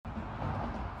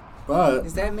But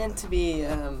is that meant to be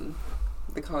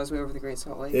the causeway over the Great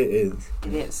Salt Lake? it is.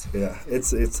 It is. Yeah,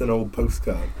 it's an old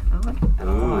postcard. I like that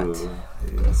a lot.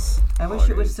 Yes. I wish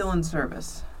it was still in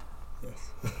service.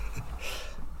 Yes.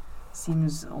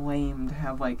 Seems lame to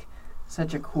have like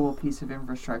such a cool piece of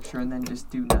infrastructure and then just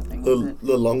do nothing with it.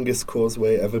 The longest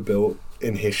causeway ever built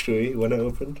in history when it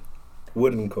opened.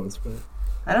 Wooden causeway.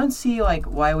 I don't see like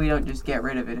why we don't just get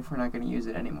rid of it if we're not going to use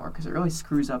it anymore, because it really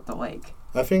screws up the lake.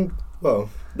 I think, well,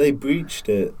 they breached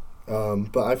it,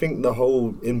 but I think the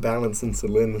whole imbalance in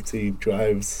salinity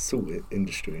drives salt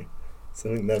industry.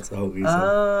 So I think that's the whole reason.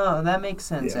 Oh, that makes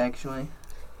sense, Yeah. actually.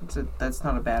 That's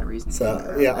not a bad reason.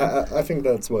 So, yeah, I think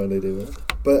that's why they do it.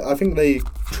 But I think they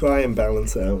try and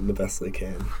balance it out the best they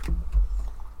can.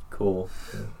 Cool.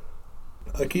 Yeah.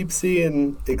 I keep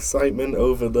seeing excitement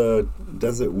over the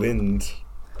desert wind.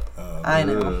 I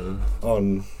know.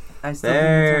 I still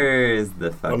There's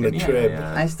the fucking... on the trip.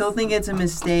 I still think it's a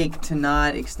mistake to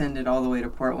not extend it all the way to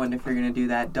Portland if you're going to do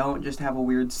that. Don't just have a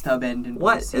weird stub end in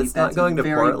What? BC. It's That's not going to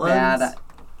very Portland? bad.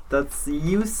 That's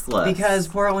useless. Because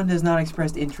Portland has not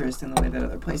expressed interest in the way that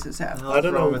other places have. I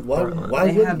don't know. Why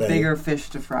They wouldn't have they? bigger fish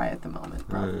to fry at the moment,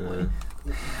 probably.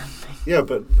 Yeah,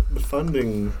 but the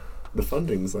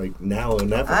funding's like now or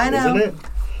never, I know. isn't it?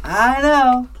 I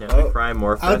know. Can't we fry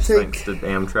more I'll fish take- thanks to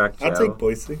Amtrak Joe? I'll take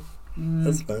Boise.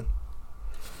 That's fine.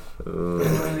 Ooh.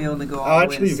 We'll be able to go all I'll the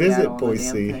way to actually visit Seattle on the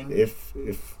damn Boise thing.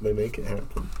 if they make it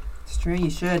happen. It's true, you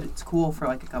should. It's cool for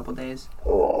like a couple days.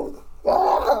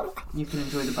 You can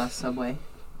enjoy the bus subway.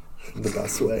 The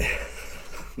busway.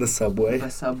 The subway. The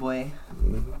bus subway.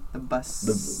 The bus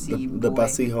The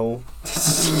bussy hole.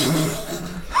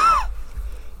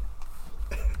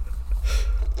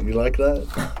 You like that?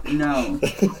 No.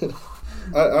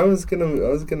 I was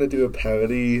gonna do a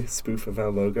parody spoof of our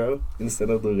logo. Instead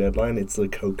of the red line, it's the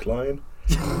Coke line.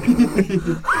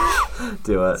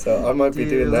 Do it. So I might be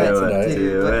doing that tonight.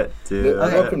 Do it.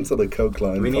 Welcome to the Coke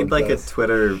line. We need like a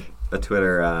podcast.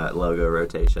 Twitter logo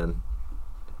rotation.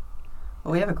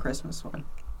 Well, we have a Christmas one.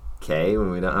 Okay, when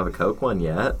we don't have a Coke one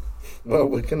yet. Well,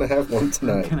 we're gonna have one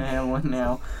tonight. Can I have one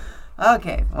now?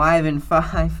 Okay, live in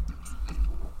 5.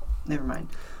 Never mind.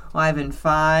 Live in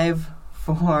 5,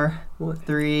 4,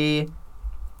 3.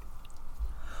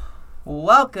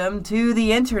 Welcome to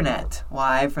the internet.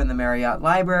 Live from the Marriott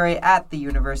Library at the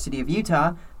University of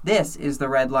Utah. This is the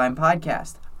Red Line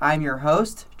Podcast. I'm your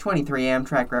host, 23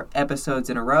 Amtrak episodes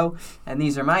in a row, and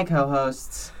these are my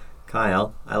co-hosts.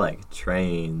 Kyle, I like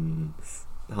trains.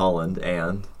 Holland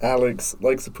and... Alex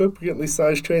likes appropriately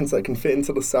sized trains that can fit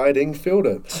into the siding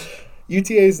fielder.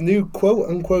 UTA's new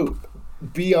quote-unquote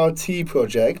BRT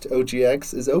project,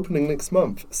 OGX, is opening next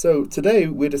month. So today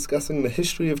we're discussing the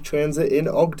history of transit in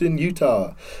Ogden,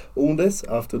 Utah. All this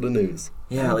after the news.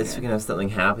 Yeah, at least we can have something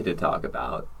happy to talk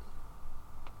about.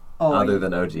 Oh, Other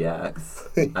than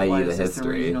OGX, i.e. what the is this, the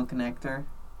history. regional connector?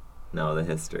 No, the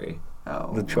history.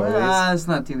 Oh, The trolleys. it's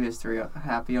not too history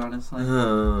happy, honestly.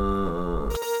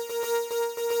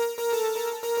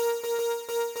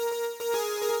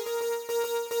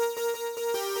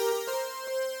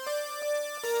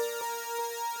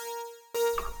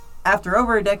 After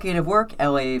over a decade of work,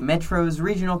 LA Metro's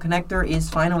regional connector is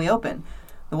finally open.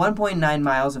 The 1.9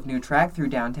 miles of new track through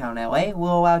downtown LA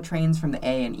will allow trains from the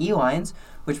A and E lines,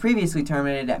 which previously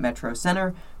terminated at Metro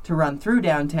Center, to run through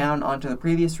downtown onto the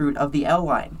previous route of the L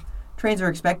line. Trains are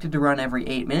expected to run every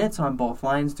 8 minutes on both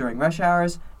lines during rush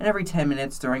hours and every 10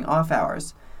 minutes during off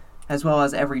hours, as well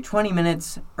as every 20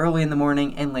 minutes early in the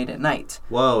morning and late at night.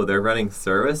 Whoa, they're running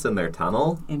service in their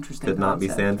tunnel? Interesting Could not be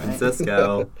concept, San right?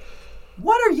 Francisco.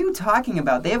 What are you talking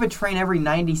about? They have a train every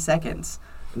 90 seconds.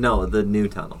 No, the new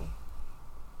tunnel.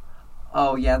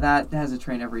 Oh, yeah, that has a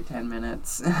train every 10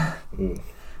 minutes.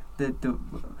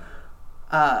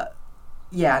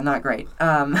 Yeah, not great.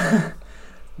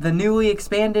 The newly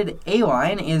expanded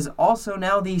A-Line is also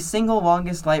now the single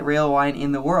longest light rail line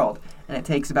in the world, and it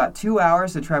takes about 2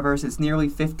 hours to traverse its nearly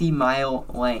 50-mile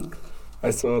length. I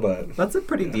saw that. That's a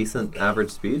pretty decent average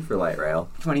speed for light rail.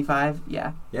 25?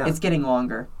 Yeah. Yeah. It's getting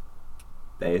longer.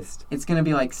 Based. It's going to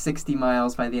be like 60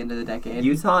 miles by the end of the decade.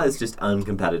 Utah is just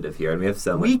uncompetitive here, and we have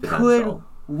so much potential.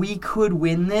 We could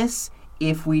win this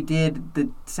if we did the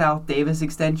South Davis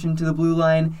extension to the Blue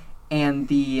Line and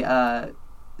the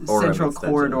Central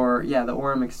extension. Corridor, the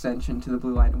Orem extension to the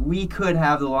Blue Line. We could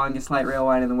have the longest light rail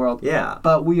line in the world. Yeah.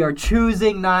 But we are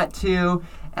choosing not to,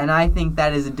 and I think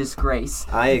that is a disgrace.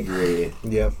 I agree.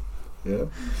 Yeah.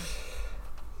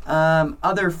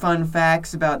 Other fun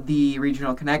facts about the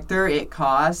regional connector: it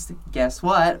cost, guess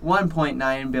what,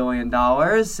 $1.9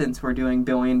 billion, since we're doing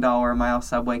billion-dollar-a-mile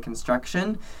subway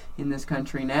construction in this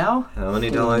country now. How many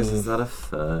dollars is that a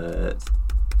foot?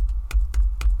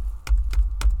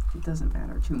 It doesn't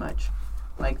matter too much.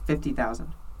 Like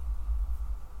 50,000.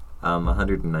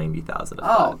 $190,000.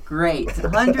 Oh, great.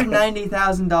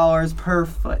 $190,000 per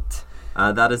foot.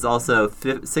 That is also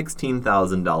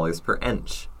 $16,000 per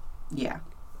inch. Yeah.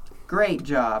 Great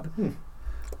job.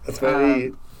 That's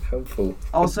very helpful.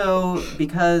 Also,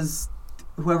 because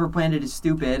whoever planned it is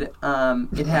stupid,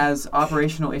 it has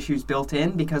operational issues built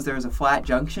in because there's a flat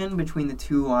junction between the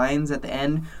two lines at the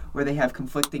end where they have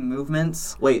conflicting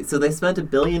movements. Wait, so they spent $1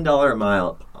 billion a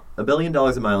mile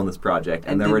on this project,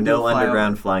 and there were no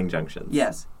underground flying junctions?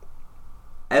 Yes.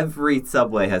 Every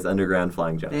subway has underground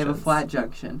flying junctions. They have a flat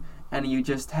junction, and you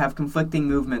just have conflicting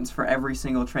movements for every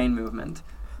single train movement,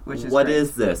 which is What great.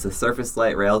 is this? A surface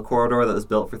light rail corridor that was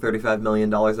built for $35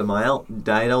 million a mile?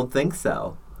 I don't think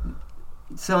so.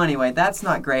 So anyway, that's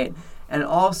not great. And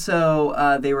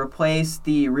also, they replaced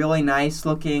the really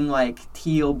nice-looking, like,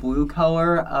 teal-blue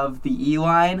color of the E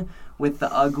line with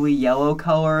the ugly yellow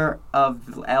color of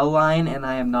the L line, and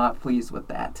I am not pleased with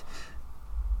that.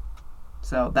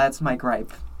 So that's my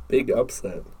gripe. Big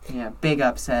upset. Yeah, big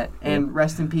upset. And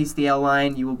rest in peace, the L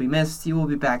line. You will be missed. You will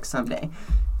be back someday.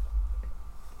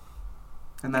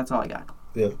 And that's all I got.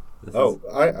 Yeah.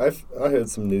 I heard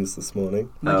some news this morning.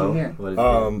 What'd you hear? What did you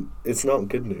hear? It's not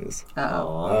good news.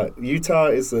 Uh-oh. Utah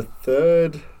is the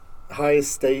third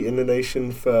highest state in the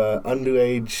nation for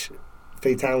underage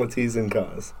fatalities in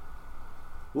cars.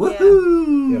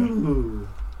 Woohoo!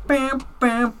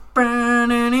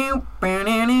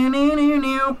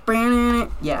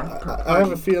 Yeah. I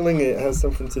have a feeling it has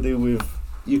something to do with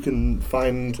you can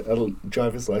find a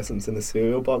driver's license in a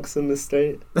cereal box in this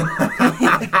state.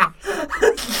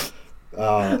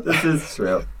 This is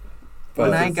true.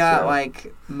 When I got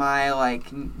my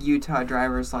Utah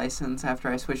driver's license after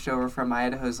I switched over from my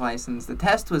Idaho's license, the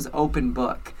test was open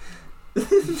book.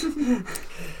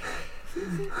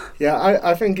 Yeah,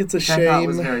 I think it's a shame. I thought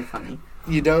was very funny.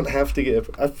 You don't have to get.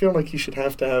 I feel like you should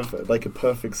have to have like a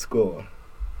perfect score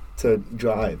to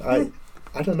drive. I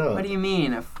don't know. What do you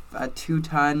mean? A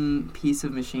 2-ton piece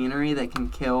of machinery that can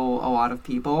kill a lot of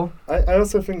people? I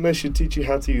also think they should teach you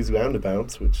how to use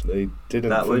roundabouts, which they didn't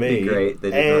That for would me. be great.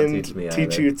 They did not teach me And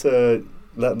teach either. you to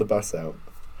let the bus out.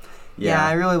 Yeah,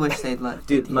 I really wish they'd let.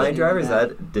 Dude, my teach me driver's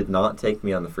that. ed did not take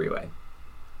me on the freeway.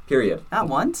 Period. Not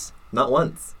once. Not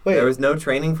once. Wait. There was no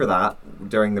training for that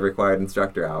during the required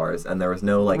instructor hours, and there was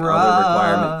no other Bruh.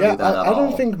 requirement to Yeah, do that at I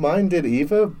don't all. think mine did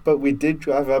either, but we did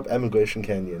drive up Emigration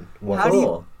Canyon once. How do you-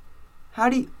 Cool. How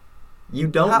do you... You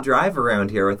don't How- drive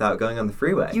around here without going on the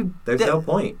freeway. There's no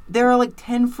point. There are like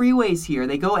 10 freeways here.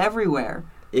 They go everywhere.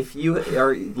 If you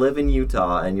live in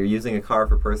Utah and you're using a car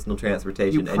for personal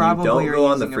transportation and you probably don't are go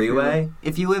on the using a freeway,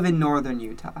 If you live in northern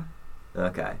Utah.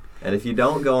 okay. And if you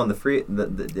don't go on the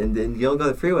and you don't go on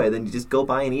the freeway, then you just go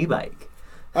buy an e-bike.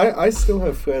 I still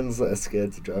have friends that are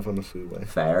scared to drive on the freeway.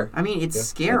 Fair. I mean, it's Yeah.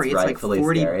 scary. It's It's like rightfully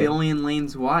 40 scary. billion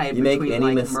lanes wide You make between any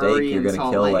like mistake, Murray you're and gonna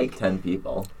Salt kill Lake. like 10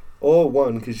 people. Or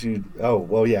one, because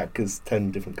because 10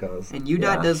 different cars. And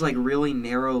UDOT Yeah. does like really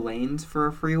narrow lanes for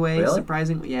a freeway, Really?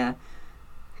 surprisingly. Yeah.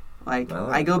 Like, Well,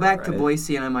 I go back to right.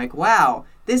 Boise and I'm like, wow,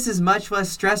 this is much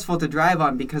less stressful to drive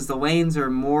on because the lanes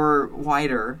are more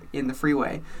wider in the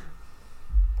freeway.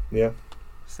 Yeah.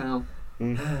 So,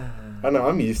 I know,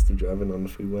 I'm used to driving on the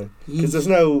freeway. Because yeesh. there's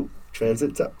no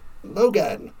transit to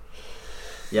Logan.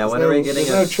 Yeah, when are we getting there's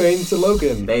a no train to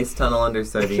Logan. base tunnel under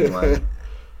Sardine Line?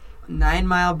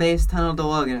 9-mile base tunnel to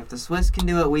Logan. If the Swiss can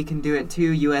do it, we can do it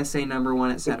too. USA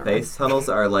 #1, etc. Base tunnels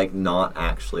are like not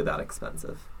actually that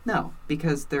expensive. No,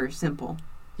 because they're simple.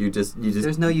 You just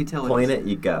There's no utilities. point it,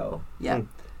 you go. Yeah.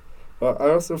 Well, I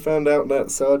also found out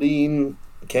that Sardine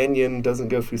Canyon doesn't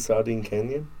go through Sardine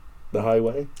Canyon, the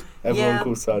highway. Everyone Yeah.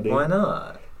 calls Sardine. Why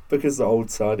not? Because the old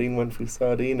Sardine went through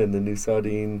Sardine and the new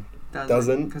Sardine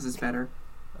doesn't. Because it's better.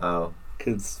 Oh,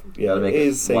 because gotta it make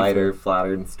is it safer. wider,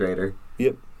 flatter, and straighter.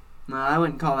 No, I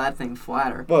wouldn't call that thing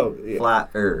flatter. Well, yeah,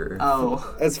 Flatter.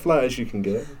 Oh. as flat as you can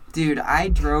get. Dude, I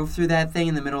drove through that thing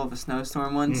in the middle of a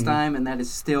snowstorm once time, and that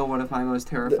is still one of my most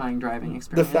terrifying driving The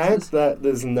experiences. fact that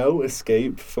there's no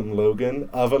escape from Logan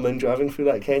other than driving through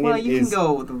that canyon well, you is... can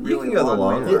go the really can go the long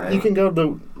long way. way. Yeah, you can go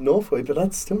the north way, but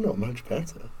that's still not much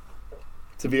better.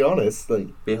 To be honest, like,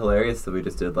 Be hilarious if we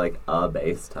just did like a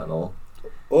base tunnel.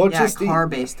 or Yeah, just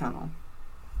car-based tunnel.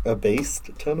 a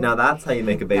based tunnel. Now that's how you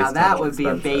make a base Now tunnel. that would be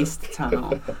a expensive. based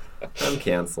tunnel. I'm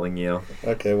canceling you,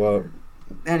 Okay, well,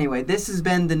 Anyway, this has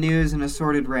been the news and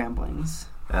assorted ramblings.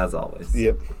 as always.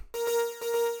 yep.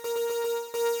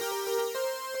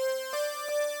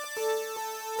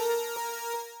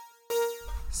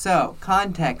 So,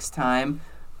 context time.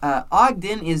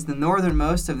 Ogden is the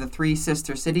northernmost of the 3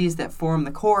 sister cities that form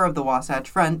the core of the Wasatch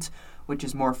Front, which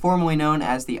is more formally known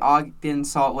as the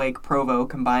Ogden-Salt Lake-Provo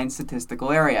Combined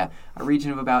Statistical Area, a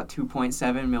region of about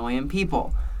 2.7 million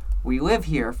people. We live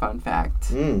here, fun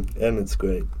fact. And it's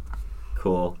great.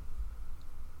 Cool.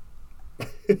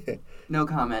 No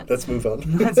comment. Let's move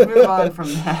on. Let's move on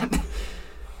from that.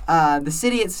 The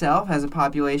city itself has a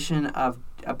population of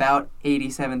about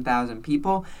 87,000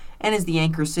 people and is the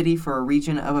anchor city for a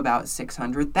region of about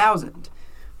 600,000.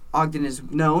 Ogden is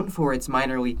known for its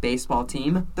minor league baseball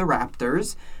team, the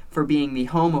Raptors, for being the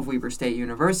home of Weber State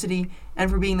University, and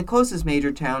for being the closest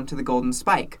major town to the Golden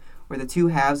Spike, where the two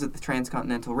halves of the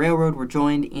Transcontinental Railroad were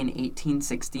joined in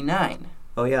 1869.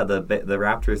 Oh yeah, the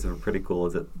Raptors are pretty cool.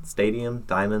 Is it stadium,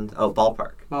 diamond? Oh,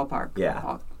 ballpark. Ballpark.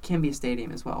 Yeah. Can be a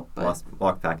stadium as well, but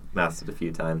Walked past it a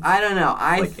few times. I don't know.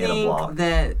 I like in a block. think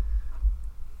that.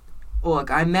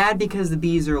 Look, I'm mad because the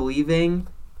Bees are leaving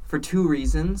for two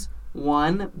reasons.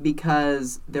 One,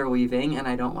 because they're leaving, and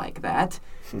I don't like that.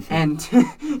 and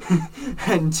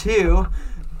two,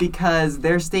 because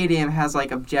their stadium has,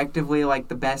 like, objectively, like,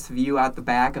 the best view out the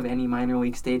back of any minor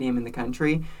league stadium in the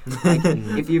country. Like,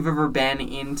 if you've ever been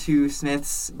into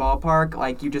Smith's ballpark,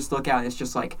 like, you just look out and it's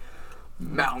just, like,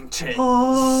 mountains.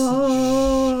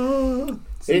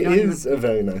 So it is a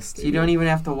very nice stadium. So you don't even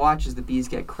have to watch as the Bees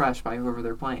get crushed by whoever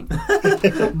they're playing.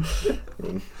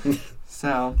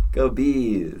 So Go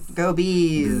Bees. Go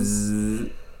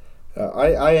Bees.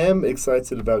 I am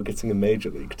excited about getting a major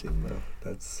league team, though.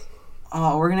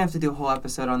 Oh, we're going to have to do a whole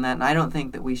episode on that, and I don't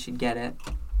think that we should get it.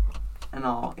 And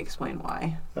I'll explain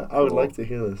why. I would like to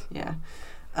hear this. Yeah.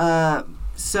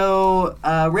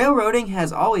 Railroading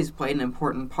has always played an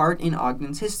important part in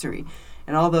Ogden's history.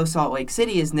 And although Salt Lake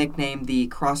City is nicknamed the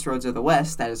Crossroads of the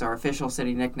West, that is our official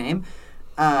city nickname,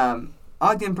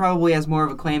 Ogden probably has more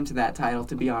of a claim to that title,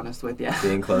 to be honest with you.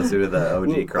 Being closer to the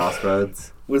OG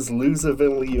Crossroads. Was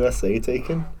Loserville, USA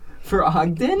taken? For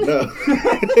Ogden? No.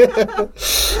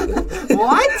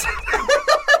 What?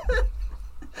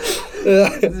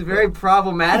 This is very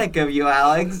problematic of you,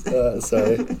 Alex.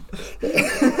 Sorry.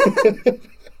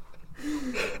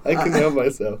 I can help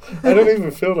myself. I don't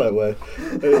even feel that way.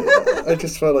 I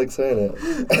just felt like saying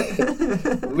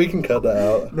it. We can cut that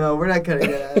out. No, we're not cutting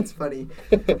it out. It's funny.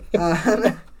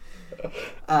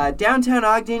 Downtown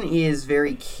Ogden is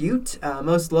very cute.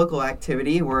 Most local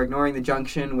activity, we're ignoring the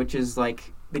Junction, which is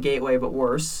like the Gateway but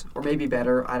worse. Or maybe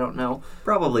better, I don't know.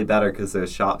 Probably better because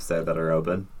there's shops there that are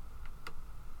open.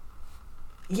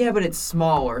 Yeah, but it's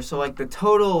smaller, so like the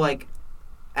total like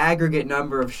aggregate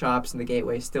number of shops in the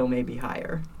Gateway still may be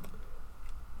higher.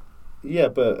 Yeah,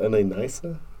 but are they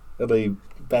nicer? Are they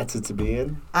better to be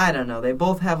in? I don't know. They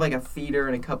both have like a feeder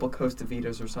and a couple Costa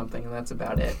Vitas or something, and that's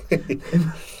about it.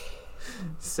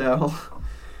 So,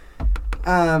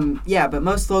 but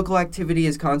most local activity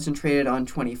is concentrated on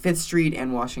 25th Street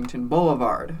and Washington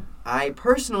Boulevard. I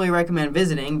personally recommend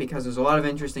visiting because there's a lot of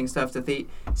interesting stuff to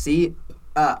see.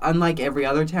 Unlike every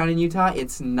other town in Utah,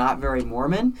 it's not very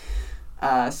Mormon.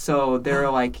 So there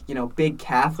are, like, big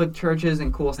Catholic churches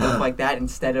and cool stuff like that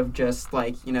instead of just,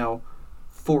 like,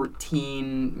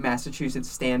 14 Massachusetts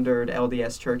standard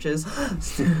LDS churches.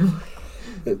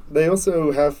 They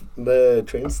also have the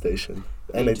train station,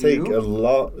 and they take a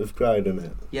lot of pride in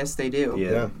it. Yes, they do.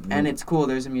 Yeah. And it's cool.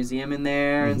 There's a museum in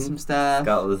there and some stuff. It's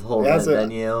got this whole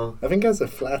venue. I think it has a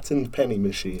flattened penny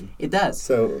machine. It does.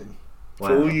 So...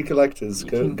 For all you collectors,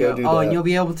 go do that. Oh, and you'll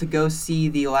be able to go see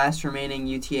the last remaining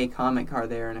UTA comic car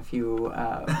there in a few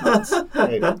months.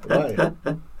 Wait, why?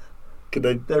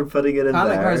 They're putting it in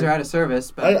comic there. cars are out of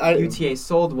service, but UTA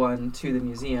sold one to the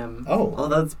museum. Oh,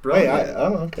 that's brilliant.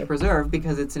 Okay. To preserve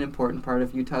because it's an important part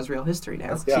of Utah's rail history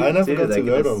now. That's I never got to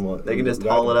ride on one. They can just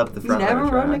haul it up the front. You never of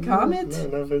the rode a track.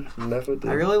 Comet? No, never did.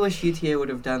 I really wish UTA would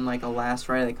have done like a last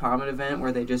Ride of the Comet event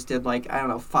where they just did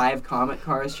 5 Comet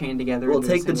cars chained together. We'll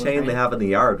take the chain they have in the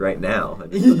yard right now and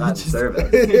just put that in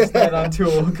service. Just that onto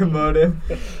a locomotive.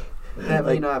 That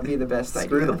may not be the best idea.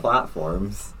 Screw the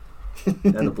platforms.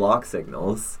 And the block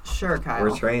signals. Sure, Kyle.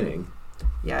 We're training.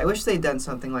 Yeah, I wish they'd done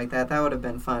something like that. That would have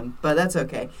been fun, but that's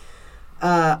okay.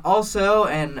 Also,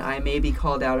 and I may be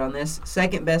called out on this,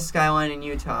 second best skyline in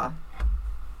Utah.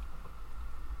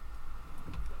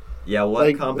 Yeah,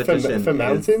 what competition for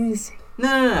mountains?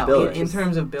 No. In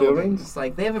terms of buildings,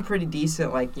 like they have a pretty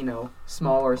decent,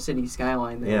 smaller city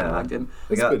skyline there. Yeah,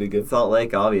 we got pretty good. Salt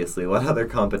Lake, obviously. What other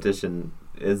competition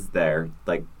is there?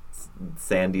 Like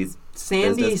Sandy's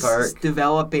Business Park?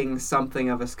 Developing something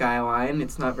of a skyline.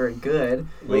 It's not very good.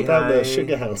 What about the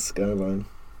Sugar House skyline?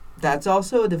 That's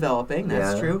also developing.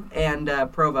 That's true. And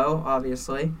Provo,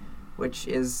 obviously, which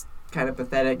is kind of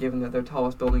pathetic given that their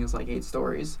tallest building is 8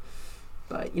 stories.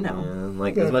 But,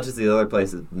 as much as the other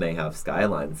places may have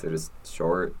skylines, they're just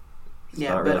short.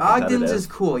 Yeah, not but really Ogden's competitive. is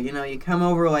cool. You know, you come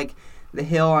over like the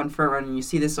hill on Front Run and you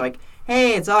see this like,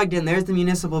 hey, it's Ogden. There's the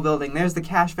municipal building. There's the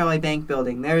Cache Valley Bank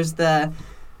building. There's the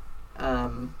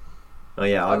Oh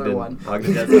yeah, other Ogden. one.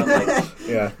 Ogden does have like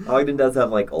Yeah. Ogden does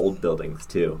have like old buildings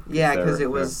too. Yeah, because They're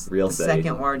it was real the city.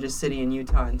 second largest city in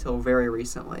Utah until very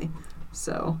recently.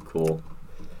 So. Cool.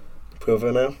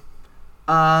 Provo now?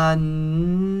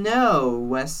 No,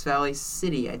 West Valley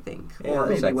City, I think, Yeah, or that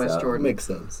maybe checks West out. Jordan. Makes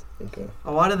sense. Okay.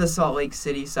 A lot of the Salt Lake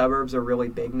City suburbs are really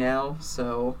big now,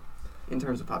 so in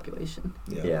terms of population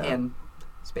Yeah. and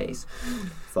space.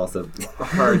 It's also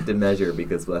hard to measure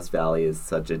because West Valley is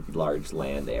such a large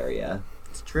land area.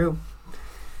 It's true.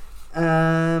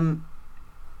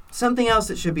 Something else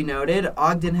that should be noted,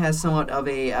 Ogden has somewhat of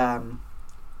a,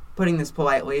 putting this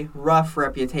politely, rough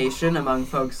reputation among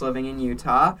folks living in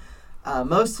Utah,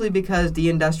 mostly because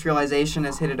deindustrialization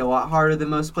has hit it a lot harder than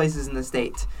most places in the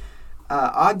state.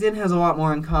 Ogden has a lot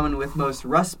more in common with most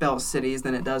Rust Belt cities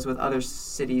than it does with other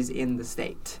cities in the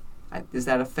state. Is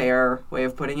that a fair way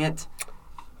of putting it?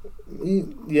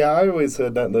 Yeah, I always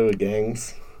heard that there were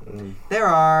gangs.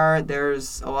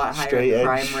 There's a lot higher Straight edge.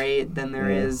 crime rate than there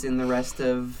Yeah. is in the rest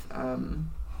of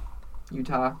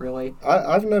Utah, really.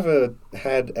 I've never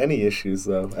had any issues,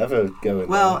 though, ever going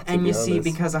Well, there, to and be you see, honest.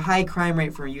 because a high crime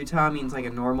rate for Utah means like a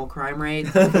normal crime rate,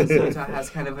 because Utah has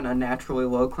kind of an unnaturally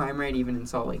low crime rate, even in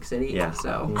Salt Lake City. Yeah.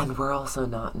 So, And we're also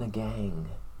not in a gang.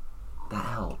 That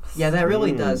helps. yeah, that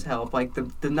really Mm. does help. Like,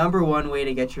 the number one way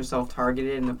to get yourself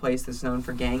targeted in a place that's known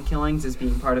for gang killings is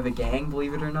being part of a gang,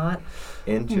 believe it or not.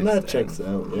 Interesting. That checks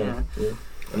out, yeah.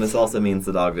 And this also means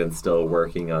that Ogden's still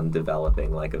working on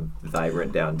developing like a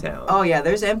vibrant downtown. Oh, yeah,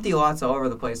 there's empty lots all over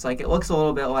the place. Like, it looks a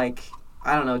little bit like,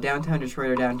 I don't know, downtown Detroit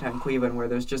or downtown Cleveland, where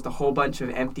there's just a whole bunch of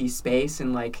empty space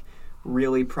in, like,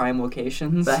 really prime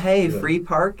locations. But hey, Yeah. free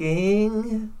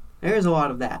parking. There's a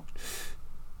lot of that.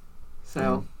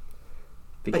 So,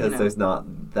 Because you know. there's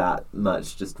not that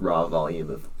much just raw volume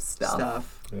of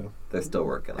stuff. Yeah. They're still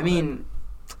working on I mean,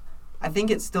 I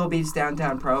think it still beats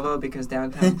downtown Provo, because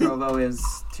downtown Provo is,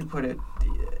 to put it,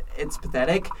 it's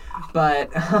pathetic. But,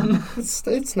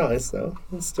 It's nice, though.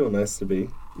 It's still nice to be.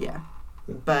 yeah.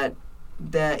 Yeah. But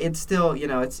it's still, you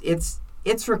know,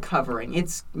 it's recovering.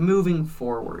 It's moving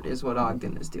forward is what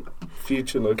Ogden is doing.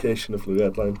 Future location of the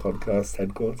Red Line Podcast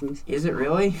headquarters. Is it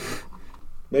really?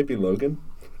 Maybe Logan.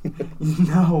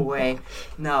 No way.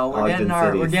 No, we're Ogden getting City,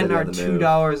 our city on the move.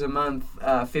 $2 a month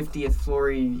 50th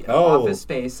floor Oh. office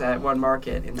space at One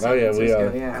Market in San Oh, yeah, we Francisco.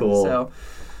 are. Yeah. Cool. So,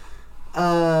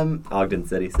 Ogden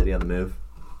City, city on the move.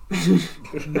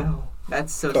 no,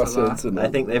 that's Crossroads Sosola. and I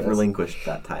think they've yes. relinquished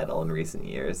that title in recent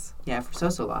years. Yeah, for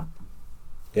Sosola.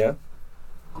 Yeah.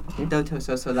 Doto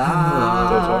Sosola.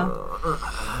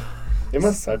 It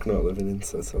must suck not living in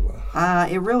Sosola.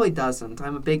 It really doesn't.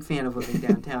 I'm a big fan of living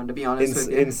downtown, to be honest with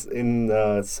you.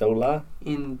 In Sola.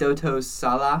 In Doto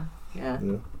Sala. Yeah.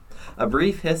 Yeah. A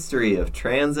brief history of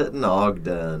transit in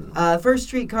Ogden. First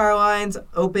streetcar lines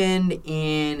opened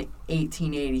in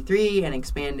 1883 and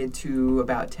expanded to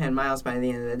about 10 miles by the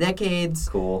end of the decades.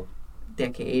 Cool.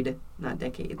 Decade, not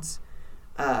decades.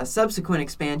 Subsequent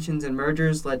expansions and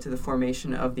mergers led to the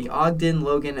formation of the Ogden,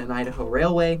 Logan, and Idaho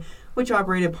Railway, which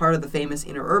operated part of the famous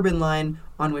interurban line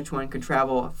on which one could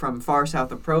travel from far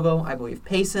south of Provo, I believe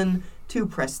Payson, to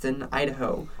Preston,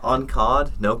 Idaho, On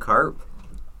cod, no carp.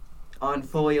 on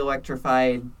fully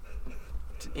electrified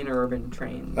interurban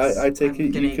trains. I take I'm it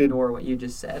gonna you could ignore what you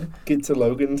just said. get to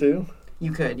Logan too.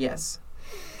 You could, yes.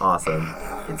 Awesome.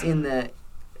 It's in the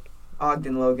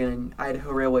Ogden, Logan, and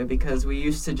Idaho Railway because we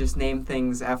used to just name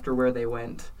things after where they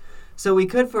went. So we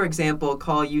could, for example,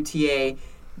 call UTA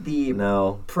the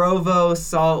No. Provo,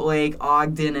 Salt Lake,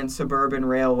 Ogden, and Suburban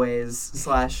Railways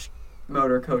 /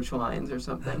 motor coach lines or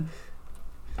something.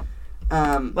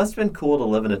 Must have been cool to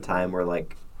live in a time where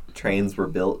like trains were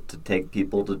built to take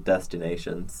people to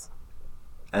destinations.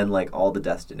 And like all the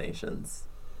destinations.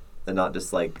 And not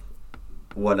just like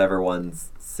whatever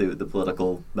ones suit the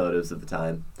political motives of the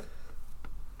time.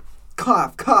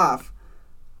 Cough, cough.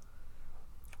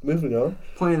 Moving on.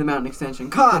 Point of the mountain extension.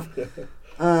 Cough.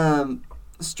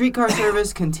 Streetcar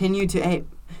service continued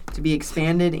to be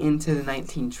expanded into the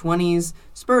 1920s,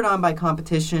 spurred on by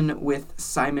competition with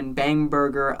Simon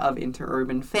Bangberger of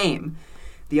interurban fame.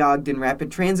 The Ogden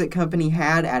Rapid Transit Company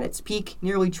had, at its peak,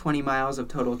 nearly 20 miles of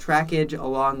total trackage,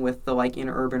 along with the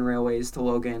interurban railways to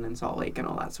Logan and Salt Lake and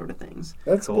all that sort of things.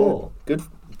 That's Cool. good. Good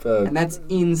for And that's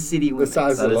in city the limits.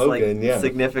 size That of is Logan, like yeah.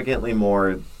 significantly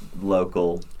more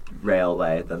local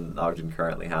railway than Ogden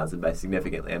currently has, and by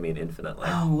significantly, I mean infinitely.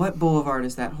 Oh, what boulevard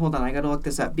is that? Hold on, I gotta look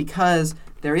this up. Because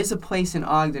there is a place in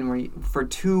Ogden where for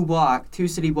 2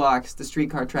 city blocks, the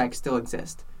streetcar tracks still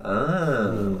exist.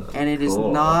 Oh, And it is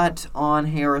cool. not on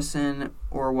Harrison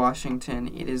or Washington.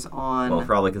 It is on... Well,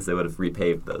 probably because they would have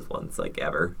repaved those ones, like,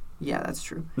 ever. Yeah, that's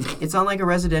true. It's on like a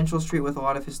residential street with a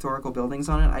lot of historical buildings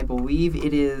on it. I believe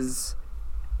it is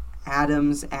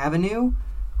Adams Avenue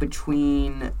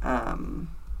between...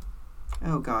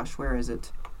 oh gosh, where is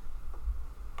it?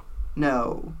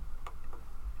 No.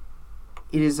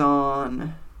 It is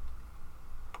on...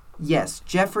 Yes,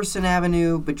 Jefferson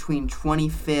Avenue between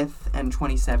 25th and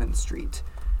 27th Street.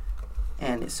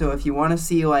 And so if you want to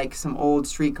see like some old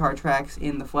streetcar tracks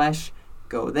in the flesh,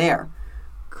 go there.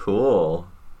 Cool.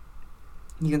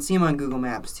 You can see them on Google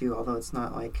Maps too, although it's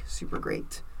not like super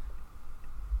great.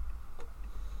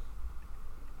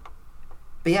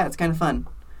 But yeah, it's kind of fun.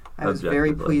 I was very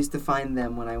Objectively. pleased to find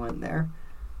them when I went there.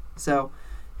 So,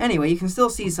 anyway, you can still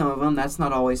see some of them. That's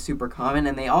not always super common.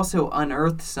 And they also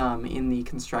unearthed some in the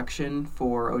construction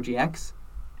for OGX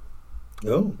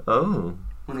Oh. Oh,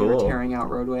 when they were cool. tearing out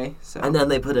roadway. So And then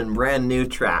they put in brand new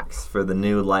tracks for the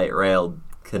new light rail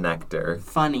connector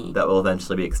funny. that will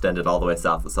eventually be extended all the way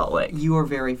south of Salt Lake. You are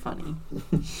very funny.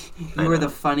 I You are know. the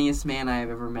funniest man I have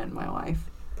ever met in my life.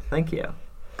 Thank you.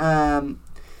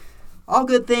 All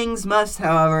good things must,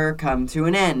 however, come to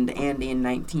an end, and in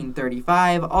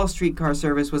 1935, all streetcar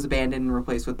service was abandoned and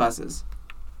replaced with buses.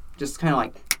 Just kind of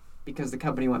like because the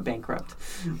company went bankrupt,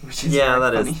 which is Yeah,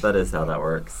 very that funny. is that is how that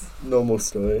works. Normal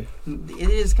story. It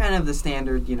is kind of the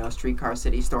standard, streetcar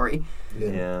city story.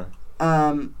 Yeah.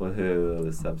 Um,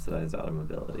 Woohoo, subsidized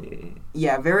automobility.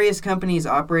 Yeah, various companies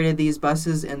operated these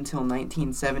buses until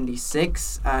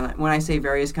 1976. When I say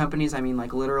various companies, I mean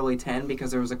like literally 10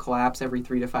 because there was a collapse every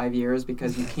 3 to 5 years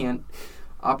because you can't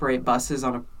operate buses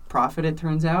on a profit, it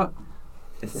turns out.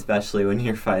 Especially when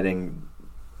you're fighting...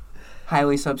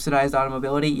 Highly subsidized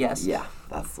automobility, yes. Yeah,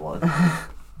 that's the one.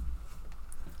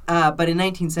 But in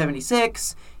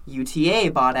 1976,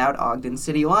 UTA bought out Ogden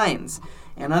City Lines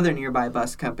and other nearby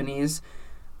bus companies.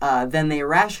 Then they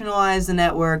rationalized the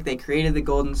network. They created the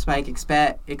Golden Spike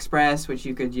Express, which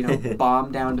you could,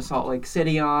 bomb down to Salt Lake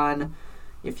City on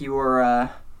if you were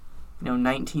a,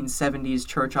 1970s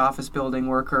church office building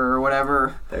worker or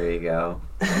whatever. There you go.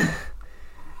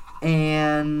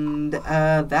 And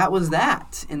that was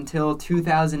that until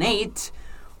 2008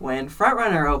 when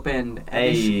Frontrunner opened.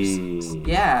 Hey.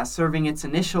 Serving its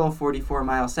initial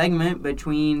 44-mile segment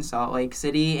between Salt Lake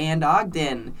City and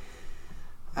Ogden.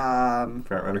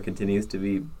 Frontrunner continues to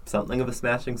be something of a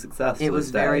smashing success. It to was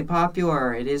this very day.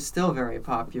 popular. It is still very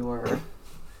popular.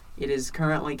 It is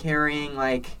currently carrying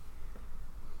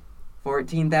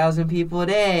 14,000 people a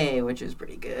day, which is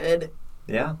pretty good.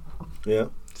 Yeah. Yeah.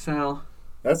 So,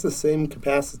 That's the same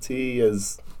capacity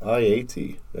as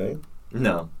I-80, right?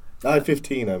 No,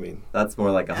 I-15, I mean. that's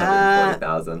more like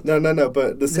 140,000. No,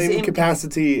 but the same same-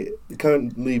 capacity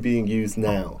currently being used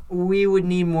now. we would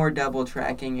need more double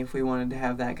tracking if we wanted to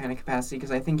have that kind of capacity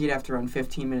because I think you'd have to run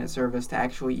 15-minute service to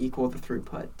actually equal the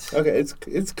throughput. Okay,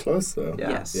 it's close though. Yeah.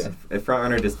 Yes. Yeah. If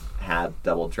Frontrunner just had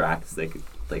double tracks, they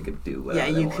could do whatever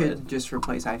Yeah, they you wanted. could just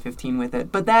replace I-15 with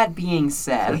it. But that being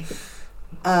said,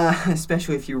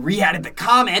 especially if you re-added the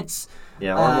Comets,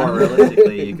 Yeah, or more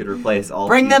realistically, you could replace all...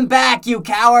 bring them back, you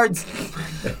cowards!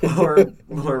 Or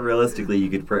more realistically, you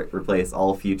could replace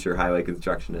all future highway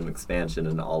construction and expansion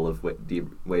in all of the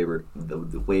Weber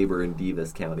and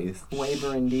Davis counties.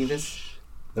 Weber and Davis.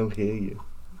 Don't hear you.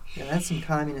 Yeah, that's some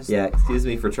communist... Yeah, excuse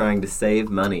me for trying to save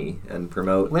money and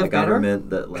promote Live a better? government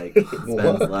that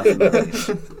spends What? less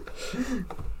money.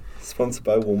 Sponsored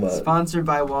by Walmart. Sponsored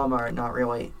by Walmart, not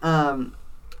really.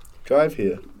 Drive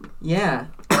here. Yeah.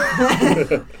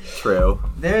 True.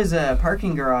 There's a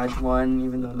parking garage one,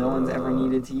 even though no one's ever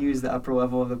needed to use the upper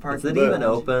level of the Is parking it garage. even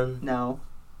open? No.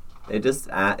 It just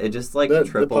The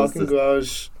triples parking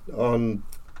garage on...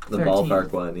 the 13.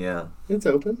 ballpark one. Yeah. It's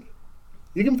open.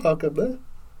 You can park up there.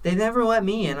 They never let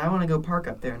me in. I want to go park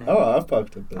up there now. Oh, I've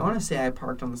parked up there. I want to say I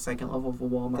parked on the second level of the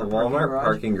Walmart The parking Walmart garage.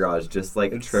 parking garage just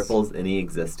It's- triples any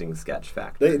existing sketch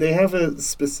factory. They have a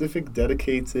specific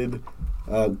dedicated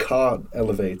cart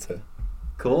elevator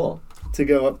Cool. to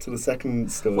go up to the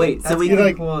second story. Wait, so That's we You kinda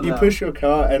like cool, you though. push your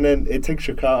car and then it takes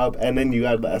your car up and then you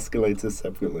add the escalators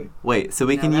separately. Now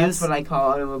that's what I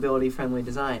call automobility-friendly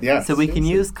design. Yeah. So we can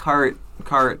use cart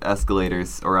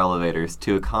escalators or elevators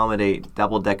to accommodate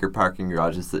double-decker parking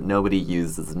garages that nobody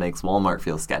uses and makes Walmart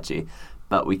feel sketchy,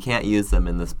 but we can't use them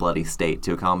in this bloody state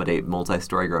to accommodate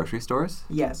multi-story grocery stores?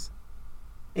 Yes.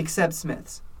 Except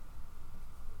Smith's.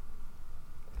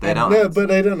 They don't. No, but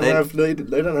they don't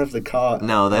have the car.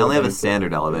 No, they only have a elevator.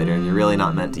 standard elevator, and you're really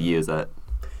not meant to use it.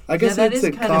 I guess that it's is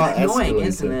a kind car of annoying, escalator.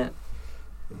 isn't it?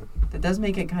 That does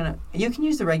make it kind of... You can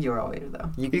use the regular elevator,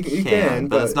 though. You can, can,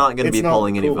 but it's not going to be it's not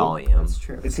pulling any cool. volume. That's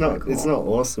true. It's kinda not. It's not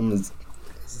awesome as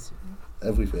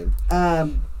everything.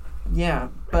 Yeah,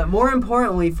 but more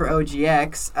importantly for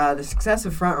OGX, the success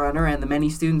of Frontrunner and the many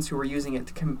students who were using it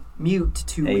to commute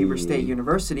to Weber State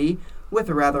University with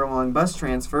a rather long bus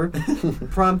transfer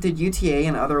prompted UTA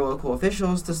and other local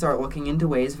officials to start looking into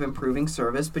ways of improving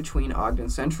service between Ogden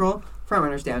Central,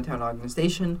 Frontrunner's downtown Ogden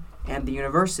Station, and the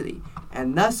university.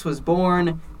 And thus was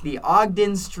born the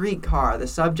Ogden streetcar, the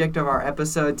subject of our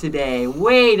episode today.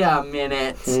 Wait a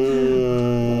minute.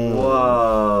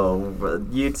 Whoa.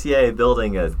 UTA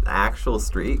building an actual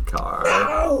streetcar.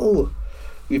 Ow!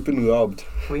 We've been robbed.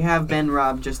 We have been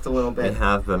robbed just a little They bit.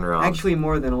 have been robbed. Actually,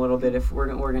 more than a little bit if we're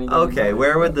going to get Okay, into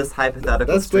where it. would this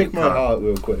hypothetical Let's break my streetcar... heart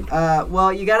real quick.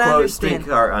 Well, you got to quote, understand...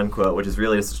 streetcar, unquote, which is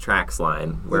really just a tracks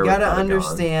line. Where You got to would that have gone?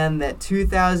 understand that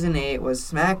 2008 was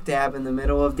smack dab in the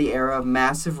middle of the era of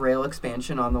massive rail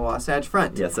expansion on the Wasatch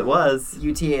Front. Yes, it was.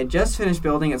 UTA had just finished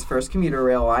building its first commuter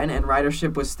rail line, and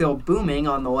ridership was still booming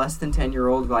on the less than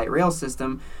 10-year-old light rail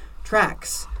system,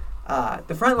 TRAX.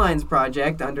 The Frontlines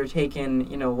project, undertaken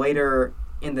later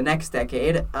in the next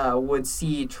decade, would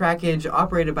see trackage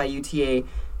operated by UTA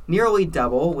nearly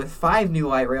double, with 5 new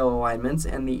light rail alignments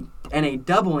and a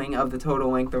doubling of the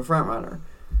total length of Frontrunner.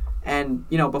 And,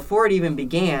 before it even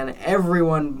began,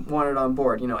 everyone wanted on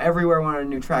board. Everywhere wanted a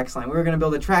new tracks line. We were going to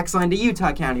build a tracks line to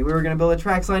Utah County. We were going to build a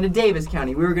tracks line to Davis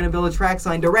County. We were going to build a tracks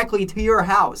line directly to your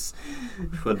house.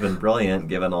 Which would have been brilliant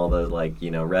given all the,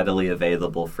 readily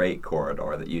available freight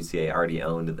corridor that UTA already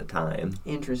owned at the time.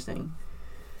 Interesting.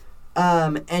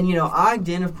 And,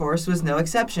 Ogden, of course, was no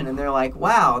exception. And they're like,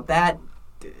 wow, that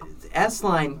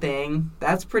S-line thing,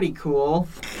 that's pretty cool.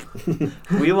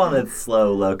 We wanted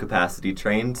slow, low-capacity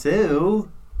train,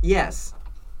 too. Yes.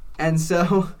 And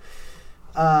so,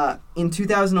 in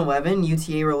 2011,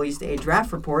 UTA released a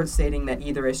draft report stating that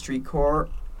either a streetcar,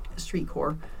 yeah,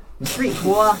 Streetcore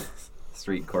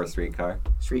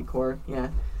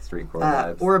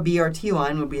vibes. or a BRT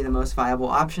line would be the most viable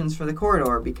options for the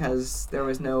corridor because there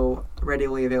was no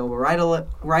readily available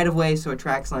right-of-way, so a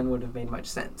tracks line wouldn't have made much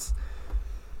sense.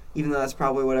 Even though that's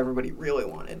probably what everybody really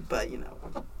wanted, but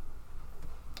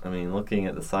I mean, looking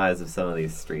at the size of some of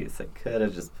these streets, they could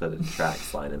have just put a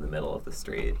tracks line in the middle of the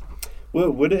street.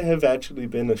 Well, would it have actually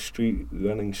been a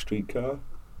running streetcar?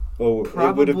 Or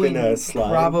it would have been a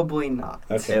slide? Probably not.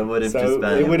 Okay. It would have so just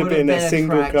been... It would have been a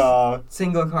single car.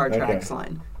 Single car Okay. tracks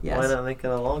line. Yes. Why not make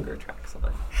it a longer tracks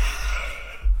line?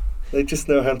 They just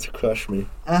know how to crush me.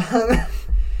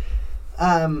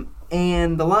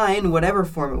 And the line, whatever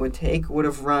form it would take, would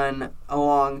have run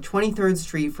along 23rd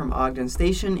Street from Ogden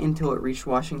Station until it reached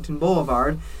Washington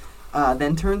Boulevard,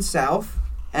 then turned south,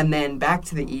 and then back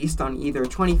to the east on either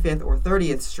 25th or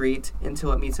 30th Street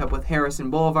until it meets up with Harrison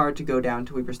Boulevard to go down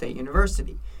to Weber State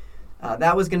University.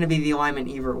 That was going to be the alignment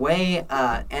either way,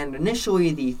 and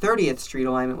initially the 30th Street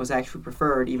alignment was actually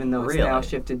preferred, even though it's now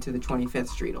shifted to the 25th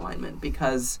Street alignment,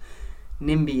 because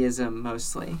NIMBYism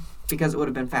mostly, because it would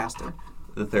have been faster.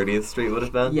 The 30th Street would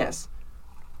have been? Yes.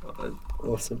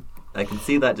 Awesome. I can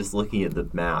see that just looking at the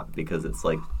map because it's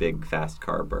like big, fast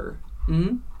car burr.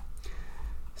 Mm-hmm.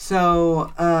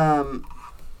 So,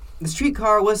 the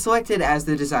streetcar was selected as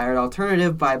the desired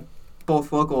alternative by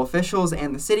both local officials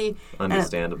and the city.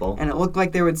 Understandable. And it looked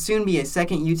like there would soon be a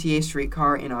second UTA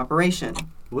streetcar in operation.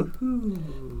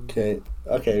 Woohoo!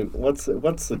 Okay. What's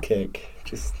the kick?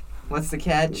 Just What's the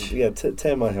catch? yeah,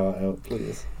 tear my heart out,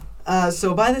 please.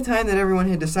 So by the time that everyone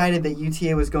had decided that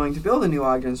UTA was going to build a new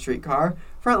Ogden streetcar,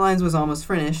 Frontlines was almost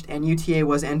finished, and UTA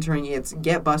was entering its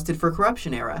get busted for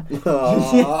corruption era. When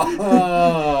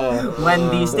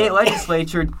the state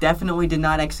legislature definitely did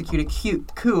not execute a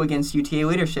coup against UTA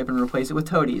leadership and replace it with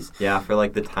toadies. Yeah, for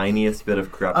like the tiniest bit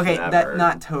of corruption Okay, ever.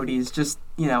 not toadies, just,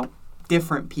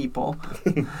 different people.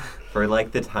 For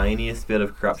like the tiniest bit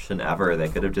of corruption ever, they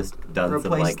could have just done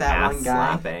Replace some like that ass one guy.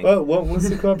 slapping. Well, what was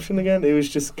the corruption again? It was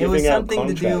just It was giving out something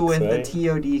to do with contracts, the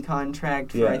right? TOD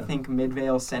contract for, I think,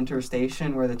 Midvale Center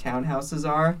Station, where the townhouses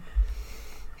are.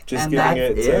 Just and giving that's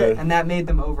it it? to... And that made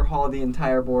them overhaul the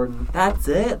entire board. And, That's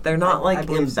it? They're not I like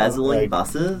believe so. embezzling Like,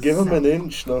 buses? Give them an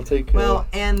inch, and I'll take well,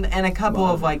 and a couple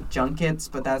of, Mom. junkets,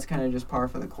 but that's kind of just par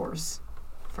for the course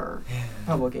for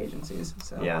public agencies.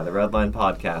 So. Yeah, the Red Line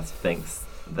Podcast thinks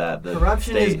that the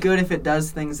Corruption is state... good if it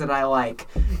does things that I like.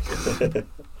 The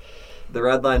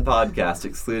Red Line Podcast,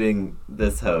 excluding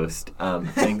this host,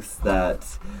 thinks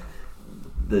that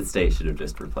the state should have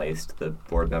just replaced the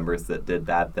board members that did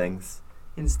bad things.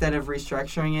 instead of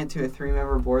restructuring it to a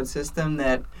 3-member board system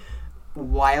that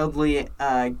wildly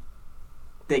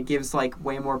that gives like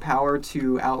way more power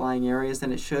to outlying areas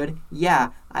than it should? Yeah,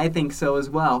 I think so as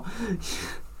well.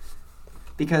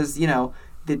 Because,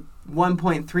 the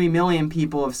 1.3 million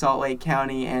people of Salt Lake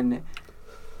County and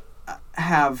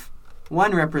have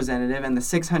one representative, and the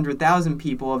 600,000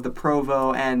 people of the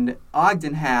Provo and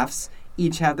Ogden halves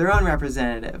each have their own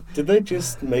representative. Did they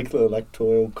just make the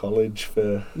electoral college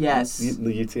for Yes.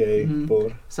 the UTA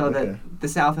board? So that the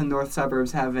south and north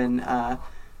suburbs have an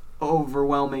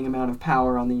overwhelming amount of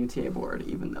power on the UTA board,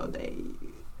 even though they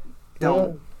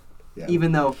don't. Yeah.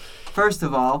 Even though, first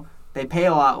of all, they pay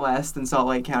a lot less than Salt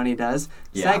Lake County does.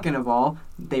 Yeah. Second of all,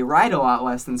 they ride a lot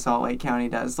less than Salt Lake County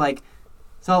does. Like,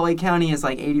 Salt Lake County is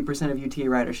like 80% of UTA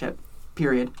ridership,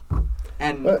 period.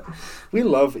 And But we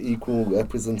love equal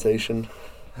representation.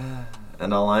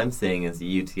 And all I'm seeing is a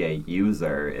UTA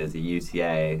user is a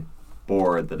UTA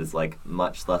board that is like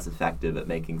much less effective at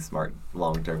making smart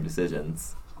long-term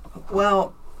decisions.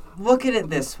 well, look at it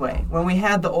this way. When we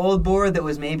had the old board that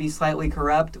was maybe slightly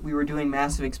corrupt, we were doing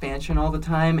massive expansion all the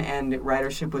time, and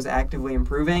ridership was actively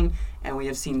improving, and we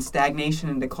have seen stagnation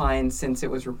and decline since it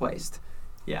was replaced.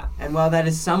 Yeah, And while that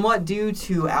is somewhat due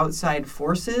to outside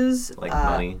forces, like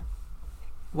money.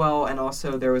 well, and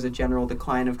also there was a general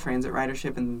decline of transit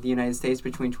ridership in the United States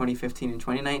between 2015 and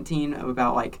 2019 of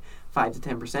about like 5 to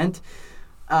 10%.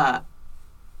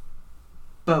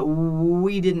 But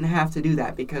we didn't have to do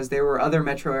that because there were other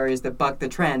metro areas that bucked the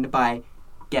trend by,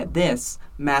 get this,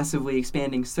 massively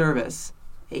expanding service,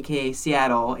 aka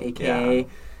Seattle, aka... Yeah.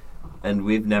 And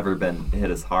we've never been hit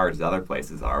as hard as other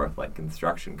places are with like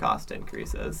construction cost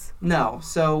increases. No,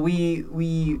 so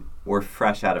We're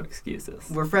fresh out of excuses.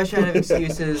 we're fresh out of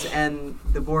excuses, and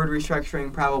the board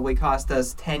restructuring probably cost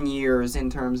us 10 years in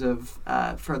terms of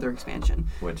further expansion.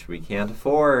 Which we can't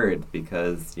afford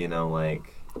because,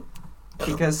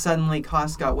 Because suddenly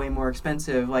costs got way more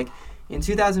expensive. Like, in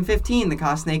 2015, the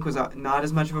cost snake was not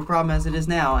as much of a problem as it is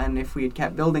now, and if we had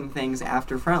kept building things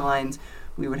after Frontlines,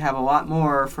 we would have a lot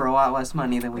more for a lot less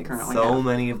money than we currently so have.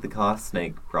 many of the cost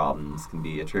snake problems can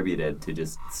be attributed to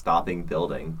just stopping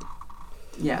building.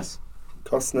 Yes,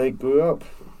 Cost Snake grew up.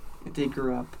 it did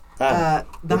grow up. Ah,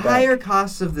 The we're back. higher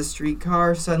costs of the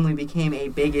streetcar suddenly became a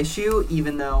big issue,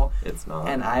 even though, It's not.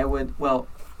 and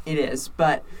it is,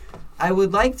 but I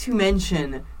would like to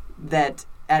mention that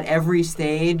at every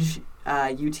stage,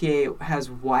 UTA has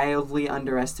wildly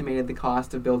underestimated the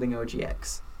cost of building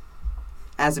OGX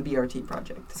as a BRT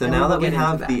project. So And now will that we get into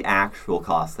have that. the actual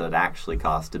cost that it actually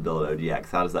costs to build OGX,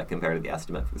 how does that compare to the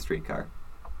estimate for the streetcar?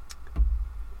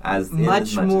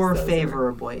 much more as those are-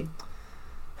 favorably.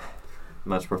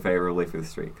 Much more favorably for the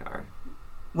streetcar.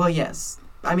 Well, yes.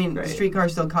 I mean, Great. the streetcar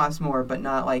still costs more, but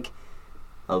not like...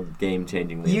 A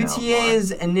game-changingly amount more.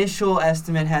 UTA's initial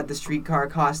estimate had the streetcar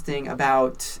costing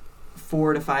about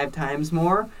 4 to 5 times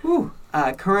more. Whew.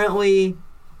 Currently,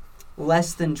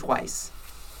 less than twice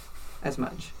as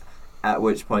much. At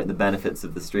which point the benefits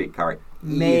of the streetcar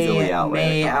May easily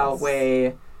outweigh the costs.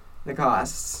 outweigh the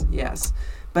costs, yes.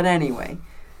 But anyway,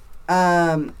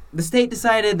 the state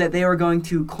decided that they were going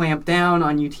to clamp down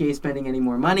on UTA spending any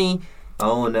more money.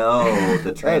 Oh no, a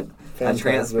Fantastic.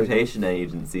 transportation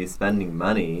agency spending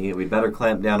money. We'd better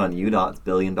clamp down on UDOT's $1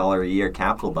 billion a year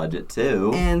capital budget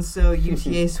too. And so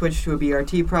UTA switched to a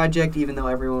BRT project, even though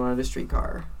everyone wanted a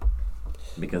streetcar.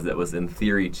 Because it was in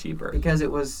theory cheaper. Because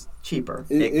it was cheaper.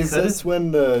 Is could've- this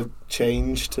when the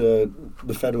change to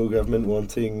the federal government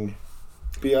wanting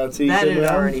BRT That came had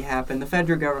around? already happened. The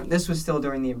federal government, this was still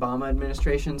during the Obama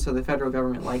administration, so the federal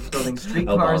government liked building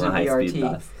streetcars and Obama high-speed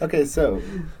BRT. bus. Okay, so...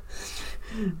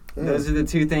 Those are the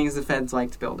two things the feds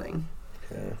liked building.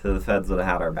 Okay. So the feds would have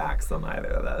had our backs on either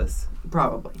of those.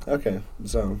 Probably. Okay,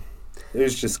 so it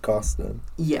was just cost then.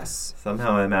 Yes.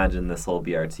 Somehow I imagine this whole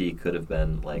BRT could have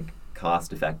been like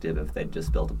cost effective if they'd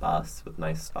just built a bus with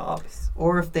nice stops.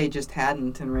 Or if they just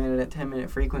hadn't and ran it at 10-minute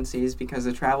frequencies, because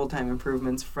the travel time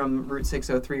improvements from Route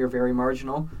 603 are very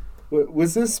marginal.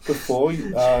 Was this before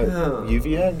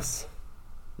UVX?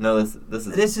 No, this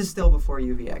is This is still before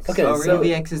UVX. Okay, so so-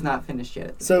 UVX is not finished yet.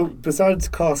 At this So, point. besides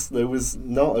cost, there was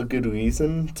not a good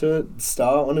reason to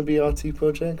start on a BRT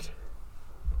project?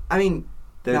 I mean,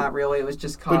 There- not really. It was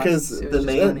just cost. Because It was the just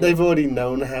main- money. they've already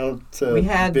known how to We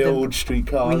had build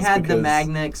streetcars. We had the because-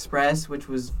 Magna Express, which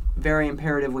was very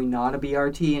imperatively not a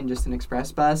BRT and just an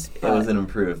express bus. it But was an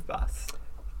improved bus.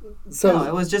 So, no,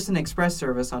 it was just an express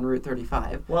service on Route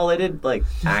 35. Well, they did like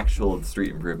actual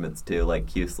street improvements too, like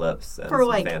queue slips and For, some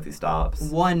like, fancy stops.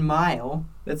 1 mile.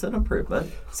 It's an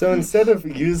improvement. so instead of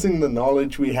using the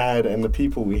knowledge we had and the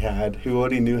people we had who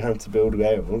already knew how to build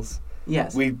rails,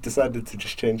 Yes. We decided to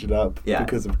just change it up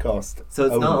because of cost. So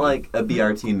it's not like a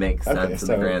BRT makes sense in the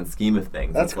so grand scheme of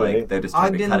things. that's it's like great. they're just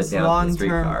trying to cut it down to the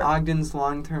streetcar. Ogden's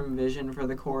long-term vision for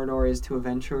the corridor is to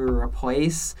eventually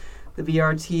replace the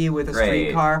BRT with a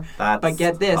streetcar. But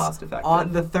get this,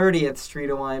 on the 30th Street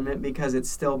alignment because it's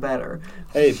still better.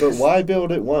 Hey, but why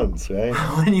build it once, right?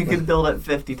 When you can build it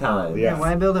 50 times. Yeah,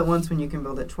 why build it once when you can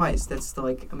build it twice? That's the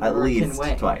American way. At least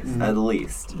twice, at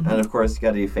least. And of course, you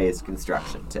got to do phased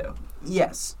construction too.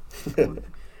 Yes.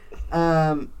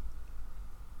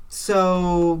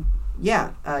 So,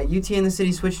 UTA and the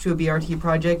city switched to a BRT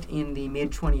project in the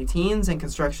mid-2010s, and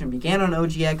construction began on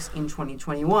OGX in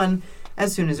 2021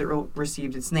 as soon as it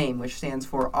received its name, which stands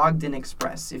for Ogden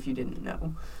Express, if you didn't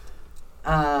know.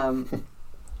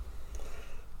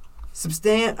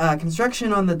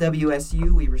 Construction on the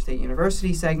WSU, Weber State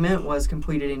University segment, was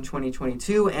completed in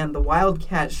 2022, and the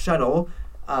Wildcat Shuttle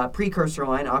precursor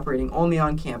line operating only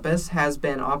on campus has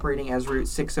been operating as Route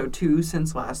 602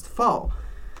 since last fall.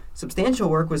 Substantial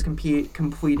work was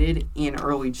completed in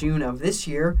early June of this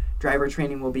year. Driver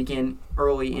training will begin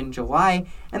early in July,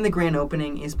 and the grand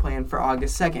opening is planned for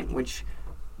August 2nd, which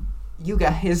you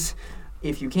guys,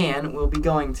 if you can, will be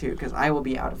going to, because I will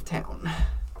be out of town.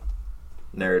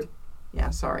 Nerd. Yeah,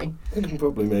 sorry. I can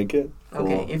probably make it. Cool.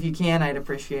 Okay, if you can, I'd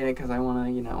appreciate it, because I want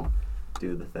to,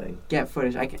 do the thing. Get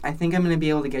footage. I think I'm going to be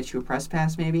able to get you a press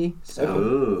pass, maybe. So.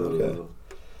 Ooh. Okay.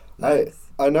 Nice.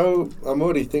 I know, I'm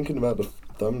already thinking about the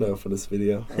thumbnail for this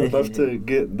video. I'd love to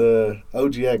get the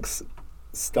OGX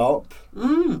stop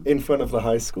in front of the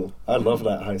high school. I love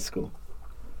that high school.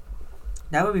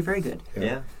 That would be very good.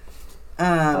 Yeah.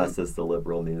 Us as the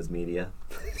liberal news media.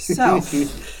 So,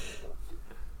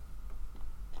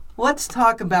 let's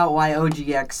talk about why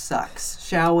OGX sucks,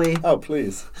 shall we? Oh,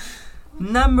 please.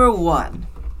 Number 1,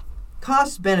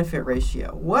 cost-benefit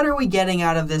ratio. What are we getting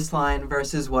out of this line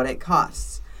versus what it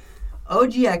costs?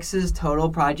 OGX's total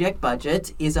project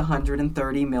budget is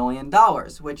 $130 million,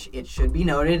 which, it should be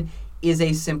noted, is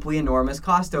a simply enormous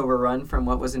cost overrun from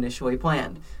what was initially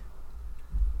planned.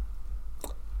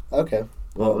 Okay.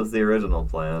 What was the original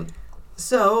plan?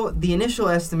 So, the initial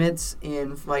estimates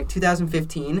in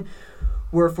 2015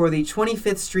 were for the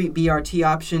 25th Street BRT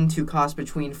option to cost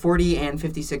between $40 and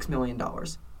 $56 million.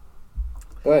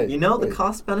 Right. The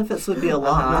cost benefits would be a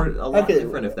lot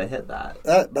different if they hit that.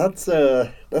 That's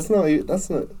not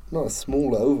a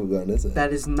small overrun, is it?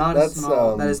 That is not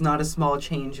a small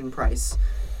change in price.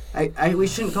 We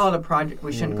shouldn't call it a project.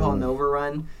 We shouldn't call it an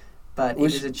overrun, but it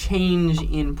is a change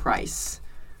in price.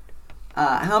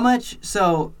 How much?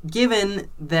 So, given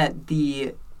that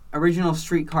the original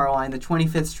streetcar line, the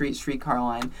 25th Street streetcar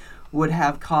line, would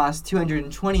have cost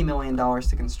 $220 million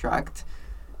to construct.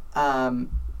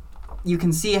 You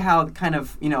can see how kind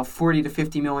of, $40 to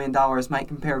 $50 million might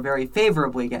compare very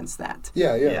favorably against that.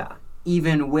 Yeah.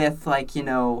 Even with,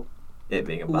 it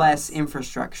being a less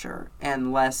infrastructure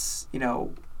and less,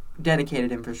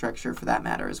 dedicated infrastructure for that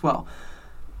matter as well.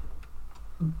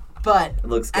 But it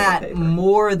looks good at paper.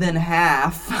 More than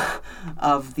half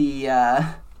of the,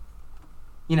 at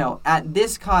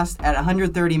this cost, at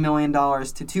 $130 million to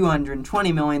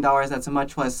 $220 million, that's a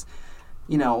much less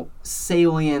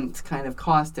salient kind of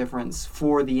cost difference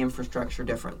for the infrastructure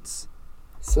difference.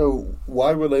 So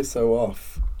why were they so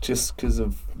off? Just because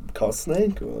of cost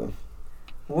snake, or?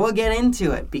 We'll get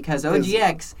into it because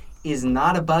OGX is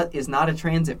not a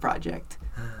transit project.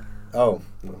 Oh.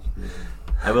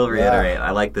 I will reiterate,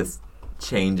 I like this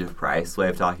change of price way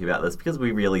of talking about this because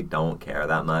we really don't care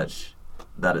that much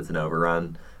that it's an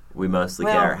overrun. We mostly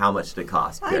care how much did it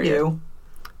cost, period. I do.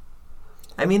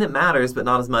 I mean, it matters, but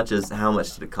not as much as how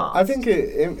much did it cost. I think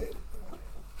it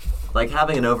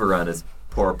having an overrun is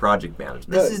poor project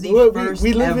management. This is the first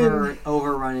ever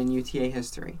overrun in UTA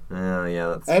history. Oh, yeah,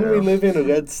 that's and true. we live in a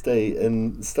red state,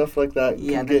 and stuff like that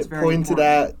can get pointed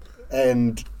at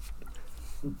and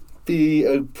be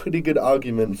a pretty good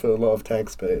argument for a lot of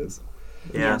taxpayers.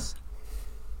 Yeah. Yes.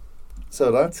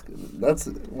 So that's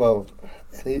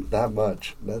that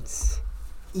much. That's...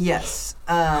 Yes.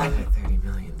 $30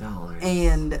 million.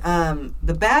 And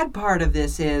the bad part of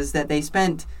this is that they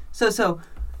spent... So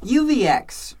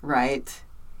UVX, right,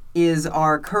 is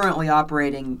our currently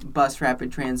operating bus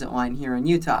rapid transit line here in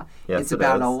Utah. Yes, it's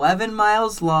about 11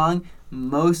 miles long.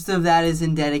 Most of that is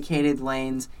in dedicated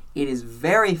lanes. It is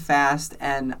very fast,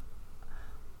 and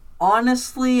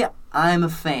honestly, I'm a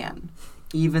fan,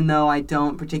 even though I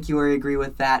don't particularly agree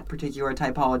with that particular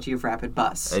typology of rapid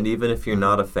bus. And even if you're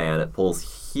not a fan, it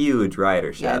pulls huge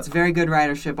ridership. Yeah, it's very good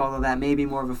ridership, although that may be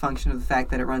more of a function of the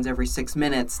fact that it runs every 6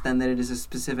 minutes than that it is a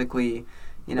specifically,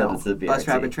 bus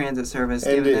rapid transit service,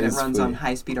 given that it runs on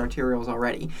high-speed arterials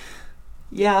already.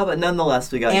 Yeah, but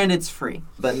nonetheless we got And it's free.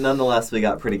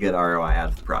 pretty good ROI out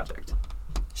of the project.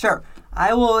 Sure.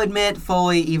 I will admit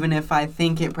fully, even if I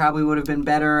think it probably would have been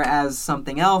better as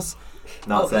something else.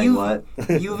 Not saying what.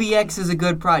 UVX is a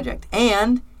good project.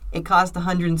 And it cost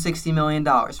 $160 million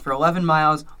for 11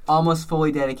 miles, almost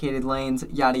fully dedicated lanes,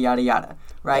 yada, yada, yada.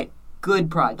 Right? Good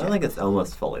project. I don't think it's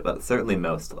almost fully, but certainly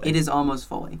mostly. It is almost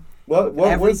fully. What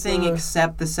Everything was,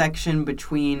 except the section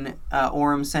between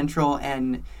Orem Central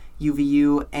and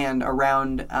UVU and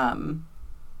around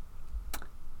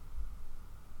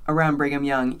Brigham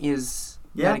Young is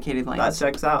dedicated lanes. That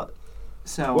checks out.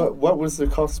 So what was the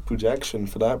cost projection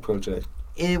for that project?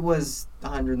 it was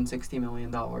 $160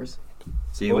 million.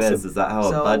 Gee whiz, is that how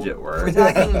a budget works?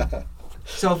 We're talking,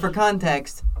 so for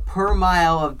context, per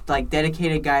mile of like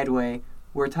dedicated guideway,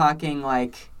 we're talking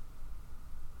like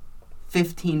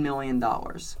 $15 million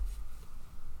on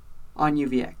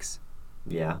UVX.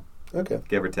 Yeah. Okay.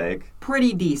 Give or take.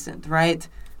 Pretty decent, right?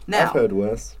 Now, I've heard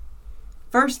worse.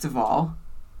 first of all,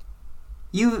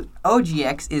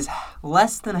 OGX is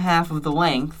less than half of the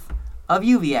length of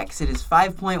UVX. It is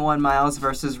 5.1 miles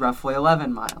versus roughly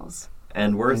 11 miles.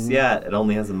 And worse yet, it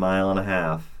only has 1.5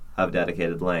 miles of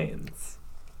dedicated lanes.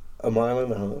 1.5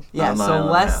 miles? Yeah, A mile so and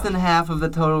a less half. than half of the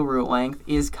total route length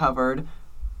is covered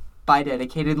by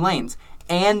dedicated lanes.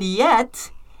 And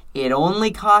yet, it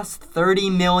only costs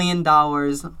 $30 million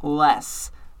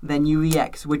less than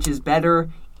UVX, which is better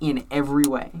in every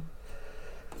way.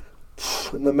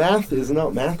 The math is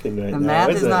not mathing right now. The math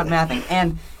is is not it?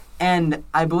 mathing. And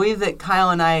I believe that Kyle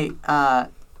and I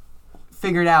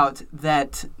figured out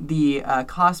that the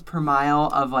cost per mile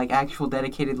of like actual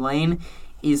dedicated lane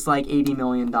is like $80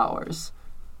 million.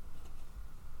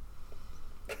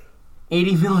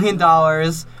 $80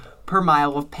 million per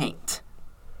mile of paint.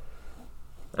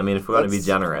 I mean, if we want to be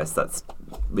generous,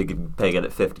 we could peg it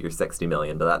at 50 or 60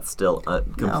 million, but that's still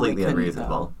completely couldn't,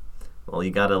 unreasonable. Well,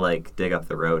 you gotta like dig up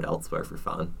the road elsewhere for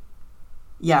fun.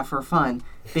 Yeah, for fun.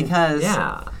 Because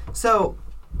Yeah. so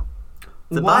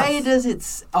It's a why bus. does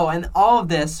it and all of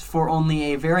this for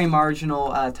only a very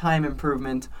marginal time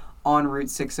improvement on Route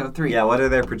 603. Yeah, what are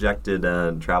their projected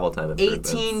travel time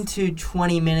improvements? 18 to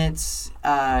 20 minutes.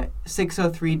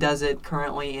 603 does it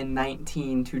currently in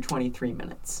 19 to 23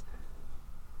 minutes.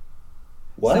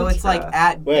 What? So it's like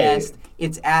at Wait.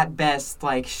 best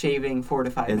like shaving 4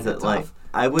 to 5 Is minutes it like off.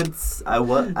 I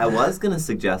was gonna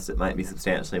suggest it might be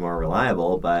substantially more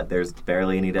reliable, but there's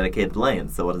barely any dedicated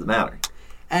lanes, so what does it matter?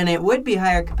 And it would be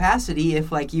higher capacity if,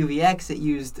 like UVX, it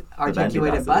used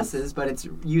articulated buses, but it's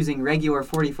using regular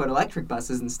 40-foot electric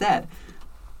buses instead.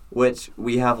 Which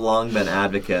we have long been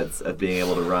advocates of being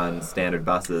able to run standard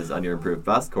buses on your improved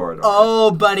bus corridor.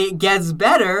 Oh, but it gets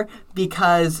better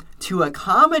because to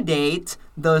accommodate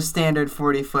those standard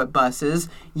 40-foot buses,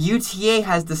 UTA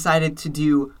has decided to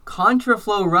do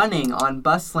contraflow running on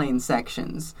bus lane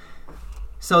sections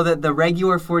so that the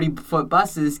regular 40-foot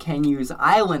buses can use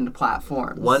island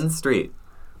platforms. One street,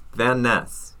 Van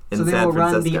Ness in so they San will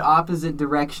run Francisco. the opposite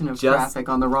direction of Just traffic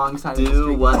on the wrong side of the Do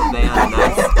street. what Van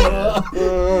Ness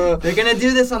did. They're going to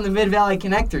do this on the Mid-Valley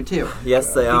Connector, too.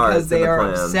 Yes, they are. Because It's in they the are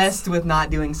plans. obsessed with not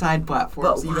doing side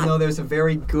platforms, But even what? though there's a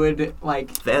very good,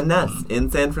 like... Van Ness in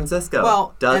San Francisco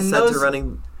Well, does and set to those-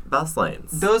 running bus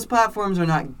lanes. Those platforms are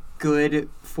not good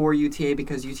for UTA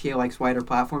because UTA likes wider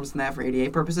platforms than that for ADA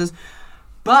purposes.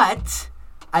 But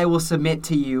I will submit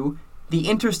to you the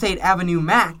Interstate Avenue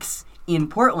Max in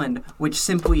Portland, which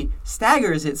simply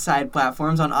staggers its side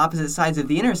platforms on opposite sides of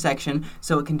the intersection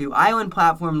so it can do island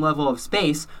platform level of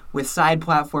space with side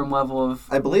platform level of...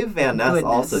 I believe Van Ness Goodness.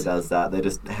 also does that. They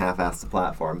just half-ass the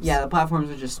platforms. Yeah, the platforms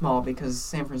are just small because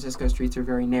San Francisco streets are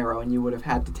very narrow and you would have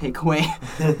had to take away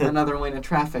another lane of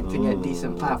traffic to get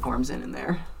decent platforms in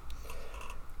there.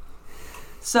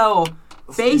 So,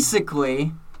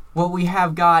 basically, what we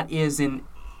have got is an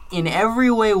in every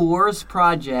way worse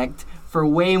project for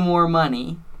way more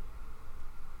money.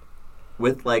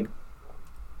 With, like,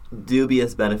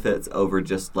 dubious benefits over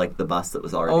just, like, the bus that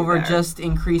was already Over there. just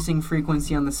increasing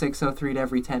frequency on the 603 to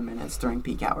every 10 minutes during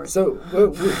peak hours. So,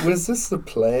 was this the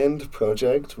planned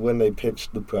project when they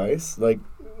pitched the price? Like,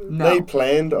 No. they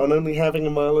planned on only having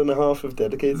 1.5 miles of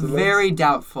dedicated lanes? Very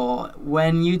doubtful.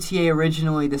 When UTA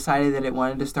originally decided that it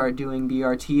wanted to start doing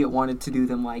BRT, it wanted to do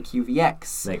them like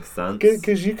UVX. Makes sense.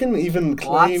 Because you can even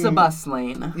claim... Lots of bus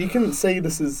lane. You can say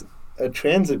this is a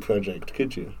transit project,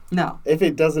 could you? No. If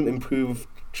it doesn't improve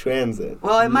transit.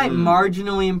 Well, it might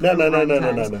marginally improve No.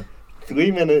 runtimes. 3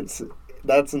 minutes,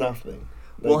 that's nothing.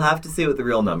 We'll have to see what the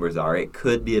real numbers are. It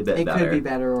could be a bit It better. could be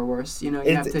better or worse. You know,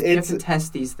 you have to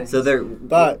test these things. So they're...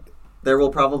 But There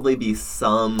will probably be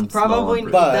some Probably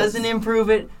small doesn't improve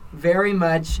it very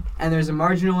much, and there's a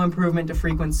marginal improvement to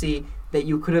frequency that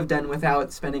you could have done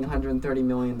without spending $130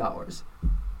 million.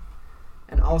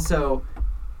 And also,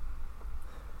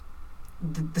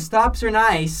 the stops are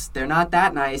nice. They're not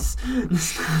that nice. The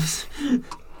stops.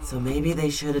 So maybe they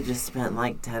should have just spent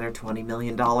like $10 or $20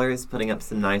 million putting up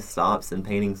some nice stops and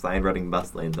painting side running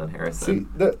bus lanes on Harrison.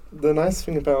 See, the nice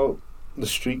thing about the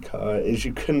streetcar is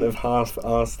you couldn't have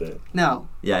half-assed it. No.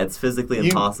 Yeah, it's physically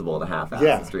impossible to half-ass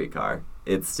a streetcar.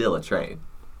 It's still a train.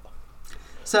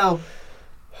 So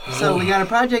we got a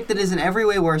project that is in every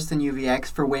way worse than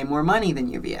UVX for way more money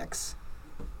than UVX.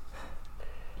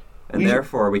 And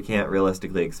therefore, we can't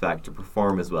realistically expect to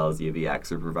perform as well as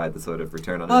UVX or provide the sort of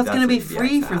return on Well, it's going investment to be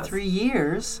free UVX for has. 3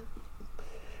 years.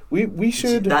 We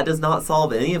should... That does not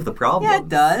solve any of the problems. Yeah, it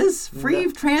does. Free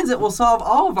transit will solve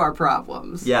all of our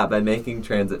problems. Yeah, by making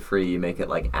transit free, you make it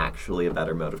like actually a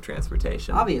better mode of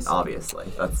transportation.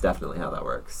 Obviously. That's definitely how that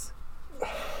works.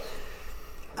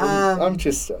 I'm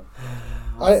just...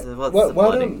 Why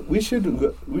don't we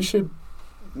should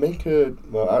make a...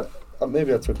 Well,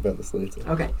 maybe I'll talk about this later.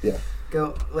 Okay. Yeah.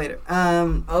 Go later.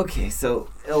 Okay, so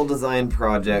ill-designed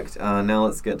project. Now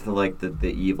let's get to like the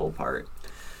evil part.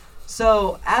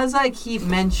 So as I keep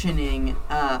mentioning,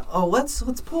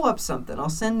 let's pull up something. I'll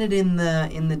send it in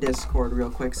the Discord real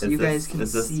quick so you guys can see.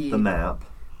 Is this the map?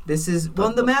 This is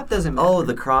the map doesn't matter. Oh,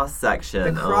 the cross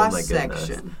section. The cross oh my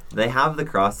section. Goodness. They have the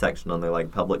cross section on their like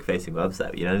public facing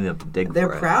website. You don't even have to dig They're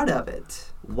for it. proud of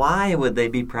it. Why would they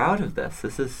be proud of this?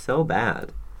 This is so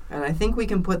bad. And I think we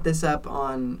can put this up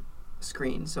on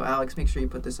screen. So Alex, make sure you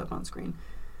put this up on screen.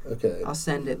 Okay. I'll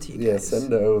send it to you guys. Yeah,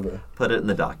 send it over. Put it in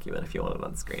the document if you want it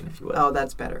on screen, if you would. Oh,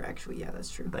 that's better, actually. Yeah,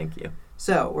 that's true. Thank you.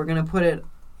 So we're going to put it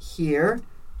here.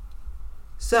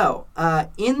 So,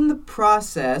 in the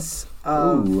process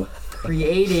of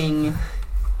creating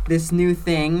this new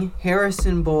thing,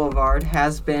 Harrison Boulevard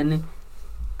has been,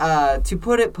 to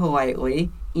put it politely,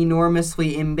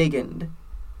 enormously embiggened.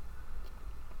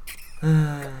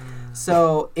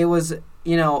 So it was,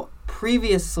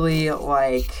 previously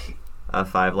like... A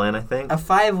 5-lane, I think? A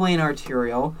 5-lane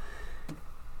arterial.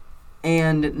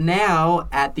 And now,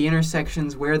 at the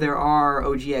intersections where there are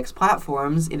OGX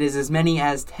platforms, it is as many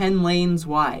as 10 lanes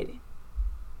wide.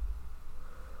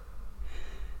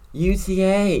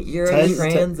 UTA, you're a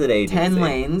transit agency. 10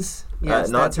 lanes. Yes,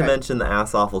 not to mention the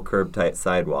ass-awful curb-tight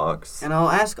sidewalks. And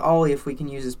I'll ask Ollie if we can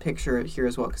use his picture here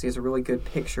as well, because he has a really good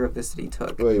picture of this that he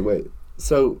took. Wait.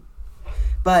 So...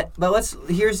 But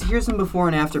here's some before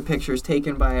and after pictures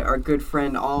taken by our good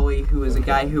friend Ollie, who is a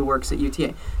guy who works at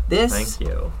UTA. Thank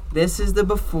you. This is the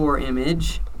before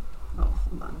image. Oh,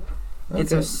 hold on. Okay.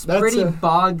 It's a pretty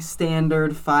bog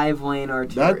standard 5-lane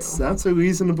arterial. That's a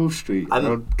reasonable street.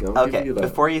 I'll give you that.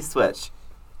 Before you switch,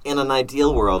 in an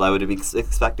ideal world, I would be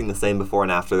expecting the same before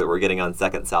and after that we're getting on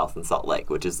 2nd South in Salt Lake,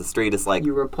 which is the street is like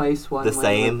you replace one the lane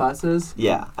same with buses.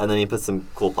 Yeah, and then you put some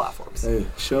cool platforms. Hey,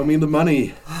 show me the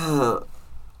money.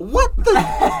 What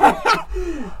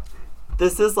the?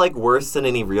 This is like worse than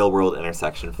any real world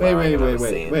intersection flare I've ever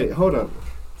seen. Wait, hold on.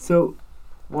 So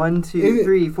 1, 2,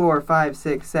 3, 4, 5,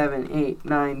 6, 7, 8,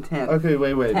 9, 10. Okay,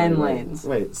 wait. 10 lanes.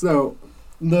 Wait, so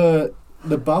the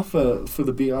buffer for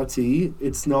the BRT,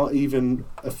 it's not even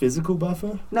a physical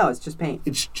buffer? No, it's just paint.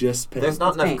 It's just paint. There's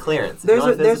not enough paint. clearance.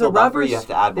 There's a rubber you have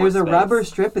to add more There's a space. rubber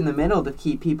strip in the middle to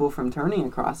keep people from turning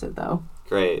across it, though.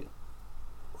 Great.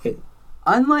 Wait.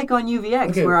 Unlike on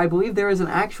UVX, where I believe there is an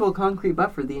actual concrete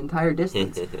buffer the entire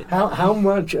distance. How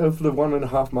much of the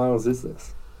 1.5 miles is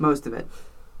this? Most of it.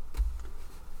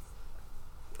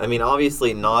 I mean,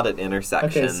 obviously not at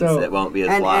intersections. Okay, so it won't be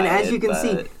as wide. And as you can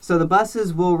see, so the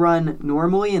buses will run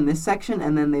normally in this section,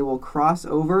 and then they will cross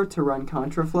over to run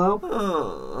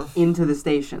contraflow into the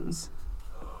stations.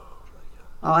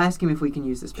 I'll ask him if we can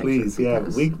use this picture. Please, yeah,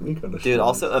 we gotta. Dude,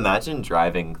 also imagine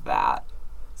driving that.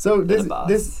 So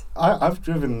I've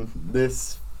driven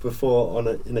this before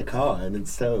in a car, and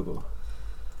it's terrible.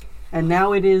 And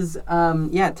now it is 10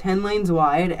 lanes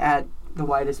wide at the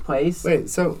widest place.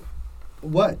 Wait, so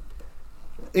what?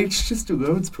 It's just a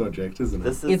roads project, isn't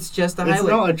it? It's just a highway. It's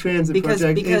not a transit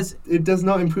project. Because it does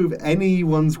not improve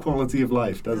anyone's quality of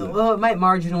life, does it? Well, it might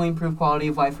marginally improve quality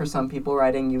of life for some people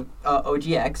riding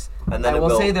OGX. And then I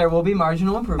will say there will be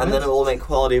marginal improvements. And then it will make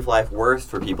quality of life worse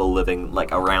for people living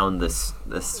like around this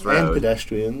road. And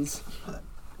pedestrians.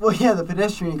 Well, yeah, the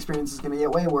pedestrian experience is going to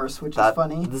get way worse, which is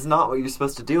funny. This is not what you're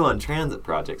supposed to do on transit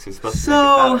projects. You're supposed to make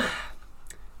it better.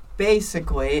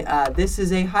 Basically, this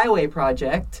is a highway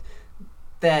project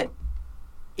that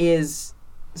is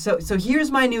So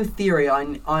here's my new theory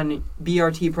on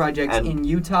BRT projects And in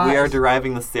Utah. We are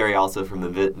deriving this theory also from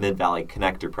the Mid-Valley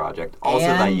Connector project, also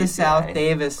by and UTA. the South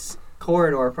Davis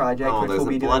Corridor project, which there's will a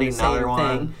be doing bloody the same another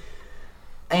one. thing.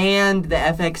 And the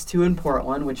FX2 in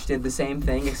Portland, which did the same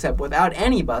thing, except without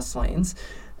any bus lanes.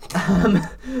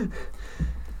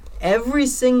 Every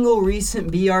single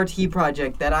recent BRT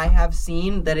project that I have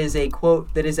seen that is a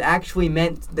quote that is actually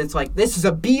meant, that's like, this is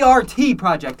a BRT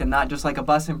project and not just like a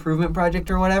bus improvement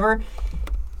project or whatever,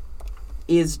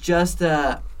 is just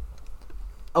a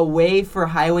way for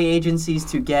highway agencies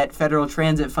to get federal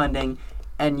transit funding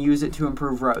and use it to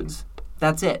improve roads.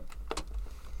 That's it.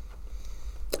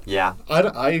 Yeah.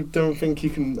 I don't think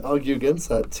you can argue against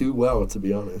that too well, to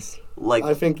be honest. Like,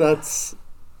 I think that's...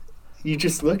 You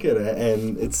just look at it,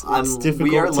 and it's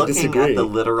difficult we are to looking disagree. at the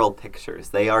literal pictures.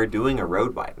 They are doing a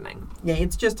road widening. Yeah,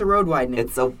 it's just a road widening.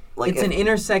 It's an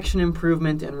intersection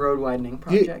improvement and road widening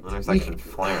project. intersection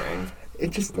flaring.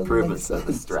 It just doesn't Improvements make of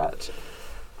the sense. stretch.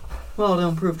 Well, it'll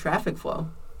improve traffic flow.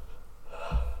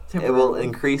 It will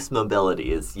increase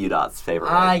mobility, is UDOT's favorite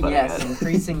way Ah, of putting yes, it.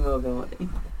 increasing mobility.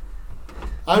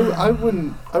 I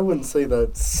wouldn't say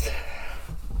that's...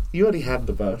 You already had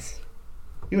the bus.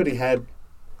 You already had...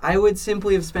 I would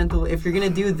simply have spent, if you're going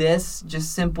to do this,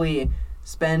 just simply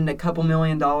spend a couple $1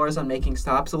 million on making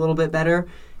stops a little bit better,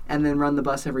 and then run the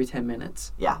bus every 10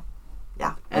 minutes. Yeah.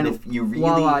 And if you really...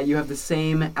 voila, you have the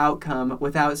same outcome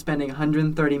without spending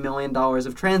 $130 million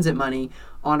of transit money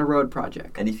on a road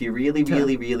project. And if you really,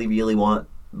 really, really, really want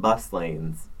bus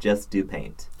lanes, just do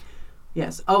paint.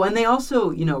 Yes. Oh, and they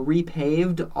also,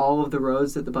 repaved all of the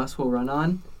roads that the bus will run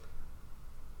on.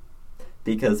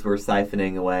 Because we're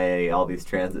siphoning away all these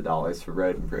transit dollars for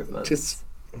road improvements.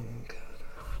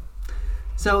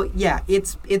 So, yeah,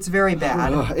 it's very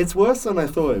bad. It's worse than I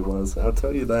thought it was, I'll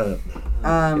tell you that.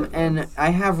 And I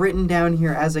have written down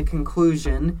here as a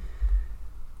conclusion,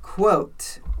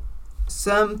 quote,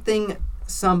 something,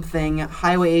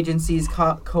 highway agencies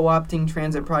co-opting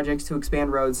transit projects to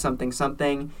expand roads,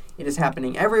 something. It is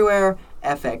happening everywhere.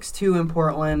 FX2 in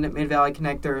Portland, Mid-Valley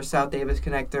Connector, South Davis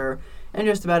Connector, and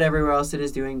just about everywhere else that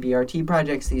is doing BRT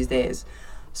projects these days.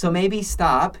 So maybe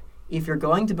stop. If you're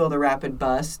going to build a rapid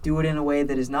bus, do it in a way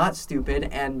that is not stupid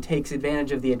and takes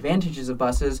advantage of the advantages of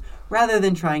buses, rather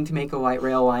than trying to make a light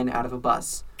rail line out of a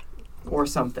bus. Or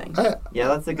something. Yeah,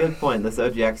 that's a good point. This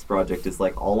OGX project is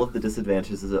like all of the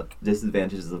disadvantages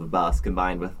of a bus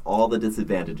combined with all the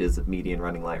disadvantages of median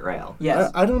running light rail. Yes.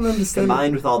 I don't understand.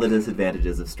 Combined with all the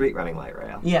disadvantages of street running light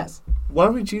rail. Yes. Why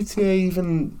would UTA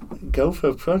even go for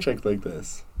a project like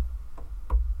this?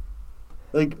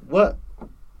 Like, what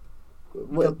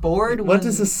The board what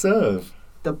does this serve?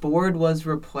 The board was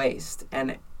replaced,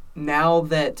 and now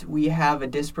that we have a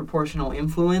disproportional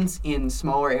influence in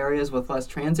smaller areas with less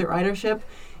transit ridership,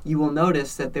 you will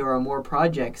notice that there are more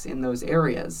projects in those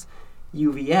areas.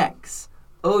 UVX,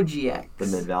 OGX. The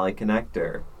Mid-Valley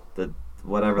Connector. The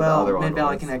other one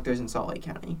Mid-Valley was. Connector's in Salt Lake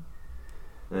County.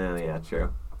 Oh, yeah,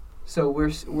 true. So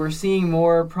we're seeing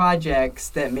more projects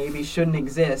that maybe shouldn't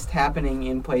exist happening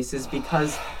in places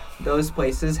because those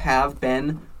places have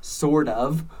been sort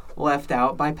of left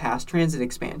out by past transit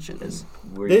expansions.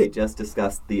 We just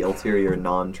discussed the ulterior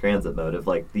non-transit motive.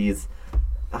 Like these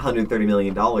 $130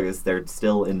 million, they're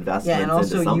still investments Yeah, and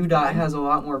also into something. UDOT has a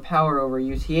lot more power over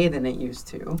UTA than it used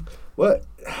to. What?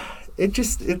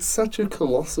 It's such a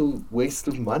colossal waste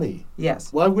of money.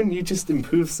 Yes. Why wouldn't you just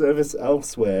improve service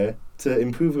elsewhere to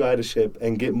improve ridership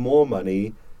and get more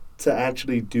money to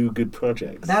actually do good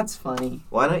projects? That's funny.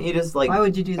 Why don't you just like... Why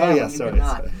would you do that Oh yeah, when you sorry. could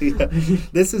not? Yeah.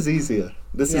 This is easier.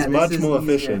 This is much more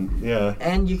easier. efficient. Yeah.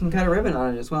 And you can cut a ribbon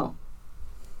on it as well.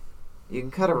 You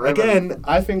can cut a ribbon. Again,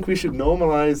 I think we should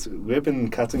normalize ribbon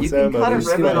cutting You can cut a ceremonies.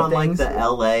 ribbon on like things. the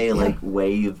LA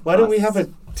wave. Why don't we bus have a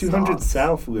 200 stops.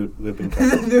 South ribbon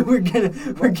cutting? we're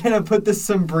gonna put the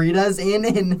sombritas in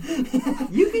and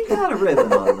You can cut a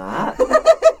ribbon on that.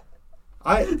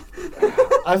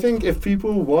 I think if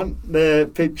people want their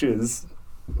pictures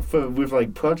with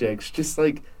like projects, just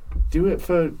like do it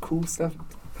for cool stuff.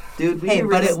 Dude, we hey, can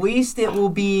but really- at least it will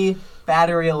be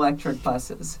battery electric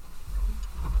buses.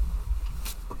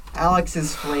 Alex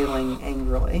is flailing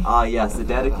angrily. Yes, a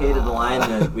dedicated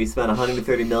alignment we spent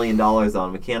 $130 million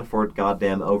on. We can't afford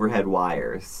goddamn overhead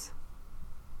wires.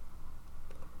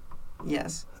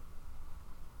 Yes.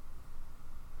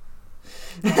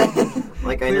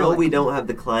 Like, I know we don't have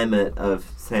the climate of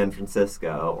San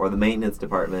Francisco or the maintenance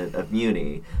department of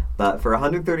Muni, but for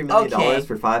 $130 million Okay.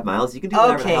 for 5 miles, you can do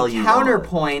whatever the hell you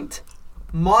counterpoint.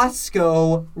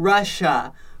 Moscow,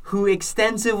 Russia, who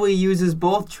extensively uses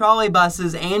both trolley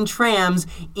buses and trams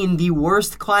in the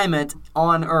worst climate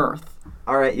on Earth. want.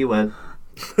 Alright, you win.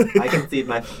 I concede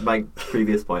my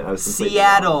previous point. I was completely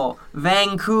Seattle,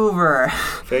 Vancouver.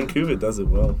 Vancouver does it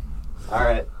well. wrong. All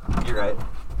right, you're right.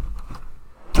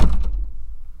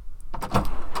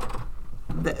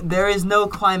 There is no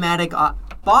climatic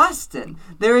Boston.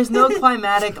 There is no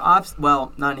climatic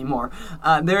well, not anymore.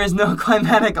 There is no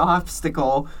climatic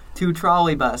obstacle to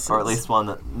trolley buses. Or at least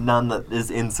none that is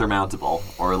insurmountable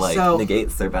or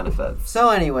negates their benefits. So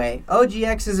anyway,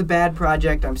 OGX is a bad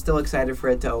project. I'm still excited for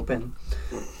it to open.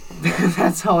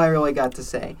 That's all I really got to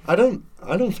say. I don't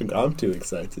think I'm too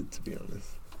excited, to be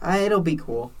honest. It'll be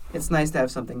cool. It's nice to have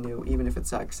something new, even if it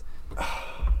sucks.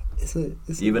 Is it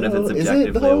Even if it's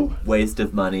objectively a waste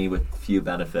of money with few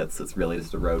benefits, it's really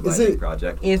just a road widening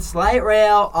project. It's light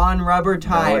rail on rubber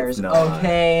tires, No, it's not.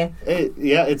 okay?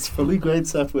 It's fully grade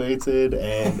separated,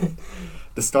 and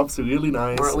the stops are really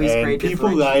nice, Or at least and grade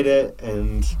people ride it,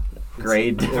 and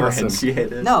Grade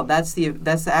differentiated. No, that's the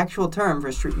actual term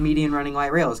for median running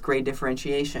light rail is grade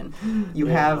differentiation. You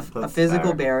have a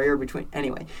physical barrier between...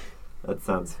 Anyway. That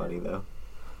sounds funny, though.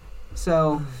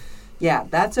 So... Yeah,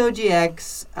 that's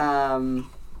OGX.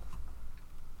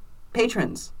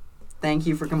 Patrons, thank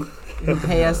you for who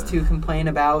pay us to complain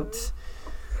about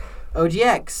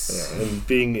OGX. Yeah, and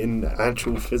being in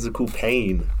actual physical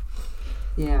pain.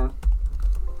 Yeah.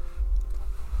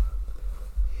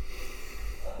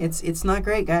 It's not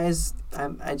great, guys.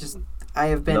 I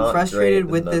have been Not frustrated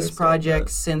great with is this another project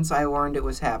statement. since I learned it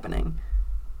was happening.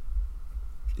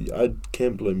 I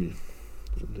can't blame you.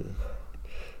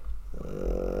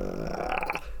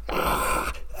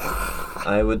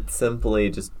 I would simply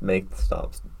just make the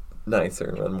stops nicer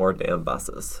and run more damn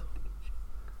buses.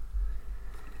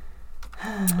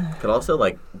 Could also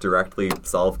directly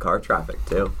solve car traffic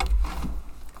too.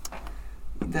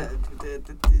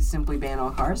 Simply ban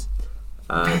all cars.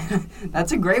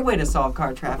 That's a great way to solve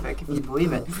car traffic, if you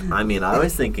believe it. I mean, I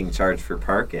was thinking charge for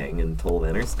parking and toll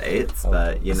interstates,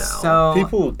 but So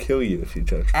People will kill you if you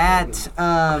charge for at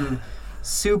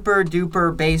Super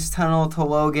Duper Base Tunnel to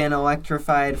Logan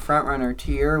Electrified Frontrunner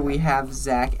tier, we have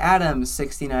Zach Adams,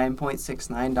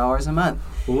 $69.69 a month.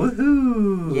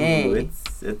 Woohoo! Yay!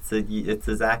 It's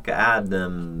a Zach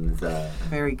Adams.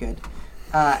 Very good.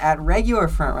 At regular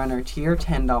Frontrunner tier,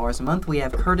 $10 a month, we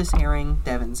have Curtis Herring,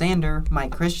 Devin Zander,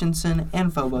 Mike Christensen,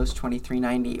 and Phobos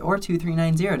 2390 or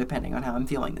 2390, depending on how I'm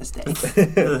feeling this day.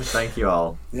 Thank you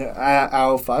all. Yeah,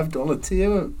 our $5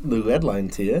 tier, the red line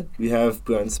tier, we have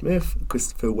Brian Smith,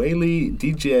 Christopher Whaley,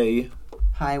 DJ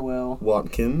Hi, Will.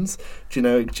 Watkins,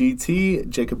 Generic GT,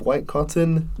 Jacob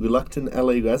Whitecotton, Reluctant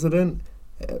LA Resident,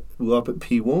 Robert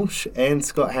P. Walsh, and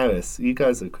Scott Harris. You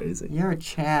guys are crazy. You're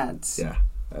Chads. Yeah.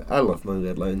 I love my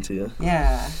red line tier.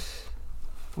 Yeah.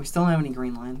 We still don't have any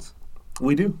green lines.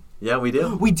 We do. Yeah, we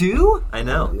do. We do? I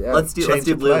know. Yeah, Let's do change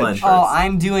the blue line pledge. first. Oh,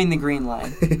 I'm doing the green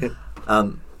line.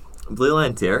 Blue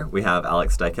line tier, we have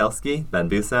Alex Dykelski, Ben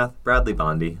Busath, Bradley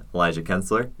Bondi, Elijah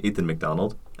Kensler, Ethan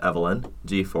McDonald, Evelyn,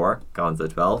 G4,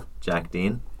 Gonzo12, Jack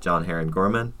Dean, John Heron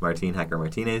Gorman, Martine Hecker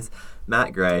Martinez,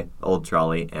 Matt Gray, Old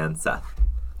Trolley, and Seth.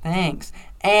 Thanks.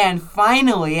 And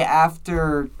finally,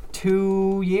 after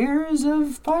 2 years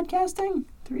of podcasting?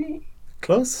 3?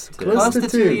 Close Close to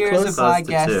 2 years of Close to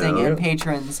podcasting two. and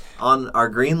patrons. On our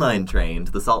Green Line train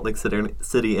to the Salt Lake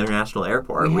City International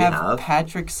Airport, We have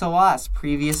Patrick Salas,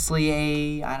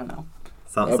 previously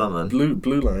something.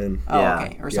 Blue line. Oh, Yeah.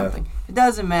 okay, or Yeah. something. It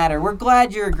doesn't matter. We're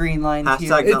glad you're a green line tier.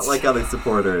 Hashtag not like other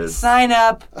supporters. Sign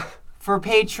up for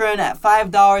Patreon at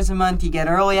 $5 a month. You get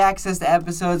early access to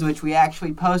episodes, which we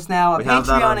actually post now. A We have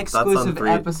that Patreon on- that's on exclusive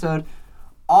 3. episode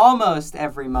almost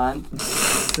every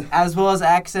month, as well as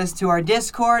access to our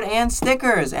Discord and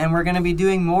stickers. And we're going to be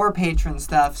doing more patron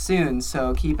stuff soon,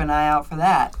 so keep an eye out for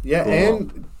that. Yeah, Cool.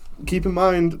 and keep in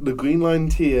mind the green line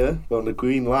tier, well, the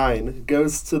green line,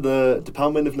 goes to the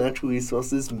Department of Natural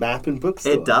Resources map and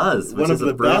bookstore. It does, which One is of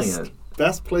a the brilliant,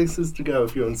 best places to go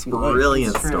if you're in some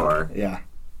brilliant It's true. store. Yeah.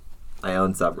 I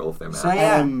own several of their maps. So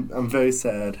yeah. I'm very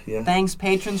sad. Yeah. Thanks,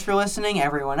 patrons, for listening.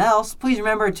 Everyone else, please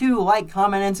remember to like,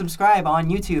 comment, and subscribe on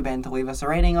YouTube and to leave us a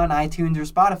rating on iTunes or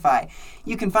Spotify.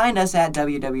 You can find us at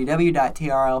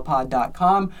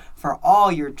www.trlpod.com for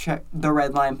all your The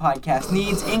Red Line podcast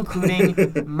needs,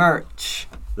 including merch.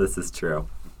 This is true.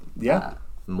 Yeah.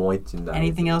 Merchandise.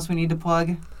 Anything else we need to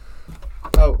plug?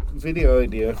 Oh, video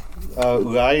idea.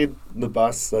 Ride the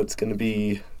bus that's going to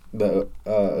be the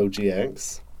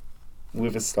OGX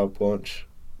with a stopwatch.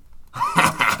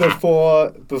 before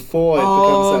it becomes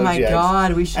Oh OGX. my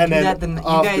god, we should And do then that. Then you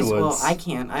guys will. afterwards- I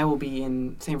can't. I will be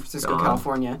in San Francisco, Gone.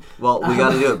 California. Well, we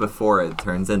got to do it before it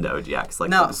turns into OGX. Like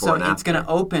No, before so and it's after. going to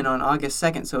open on August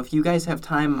 2nd. So if you guys have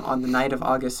time on the night of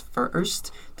August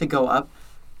 1st to go up,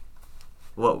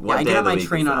 What Yeah, I day get of on the my week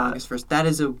train is on that? August 1st. That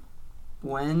is a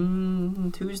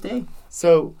Tuesday?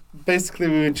 So basically,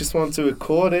 we would just want to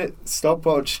record it,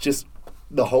 stopwatch just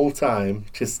the whole time,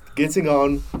 just getting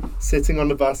on, sitting on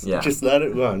the bus, Yeah. just let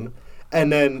it run. And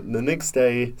then the next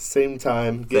day, same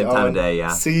time, get Same time on, of day, yeah.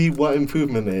 see what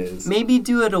improvement it is. Maybe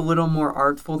do it a little more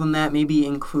artful than that. Maybe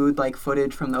include like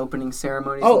footage from the opening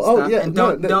ceremonies Oh, and oh, stuff. yeah, And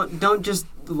no, don't just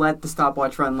let the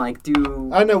stopwatch run. Like do.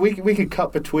 I know we could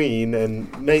cut between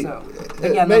and make. So,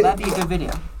 but yeah, no, that'd be a good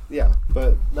video. Yeah,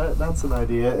 but that's an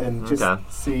idea, and just Okay.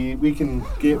 see, we can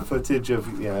get footage of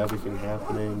everything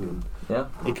happening, and Yeah.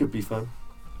 it could be fun.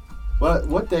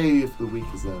 What day of the week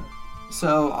is that?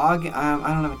 So I don't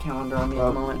have a calendar on me at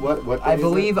the moment. What day I is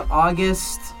believe it?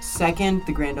 August 2nd,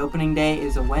 the grand opening day,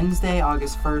 is a Wednesday.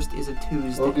 August 1st is a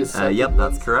Tuesday. August 2nd, Yep, that's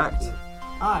Wednesday. correct.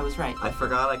 I was right. I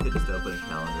forgot I could just open a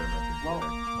calendar on my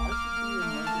computer.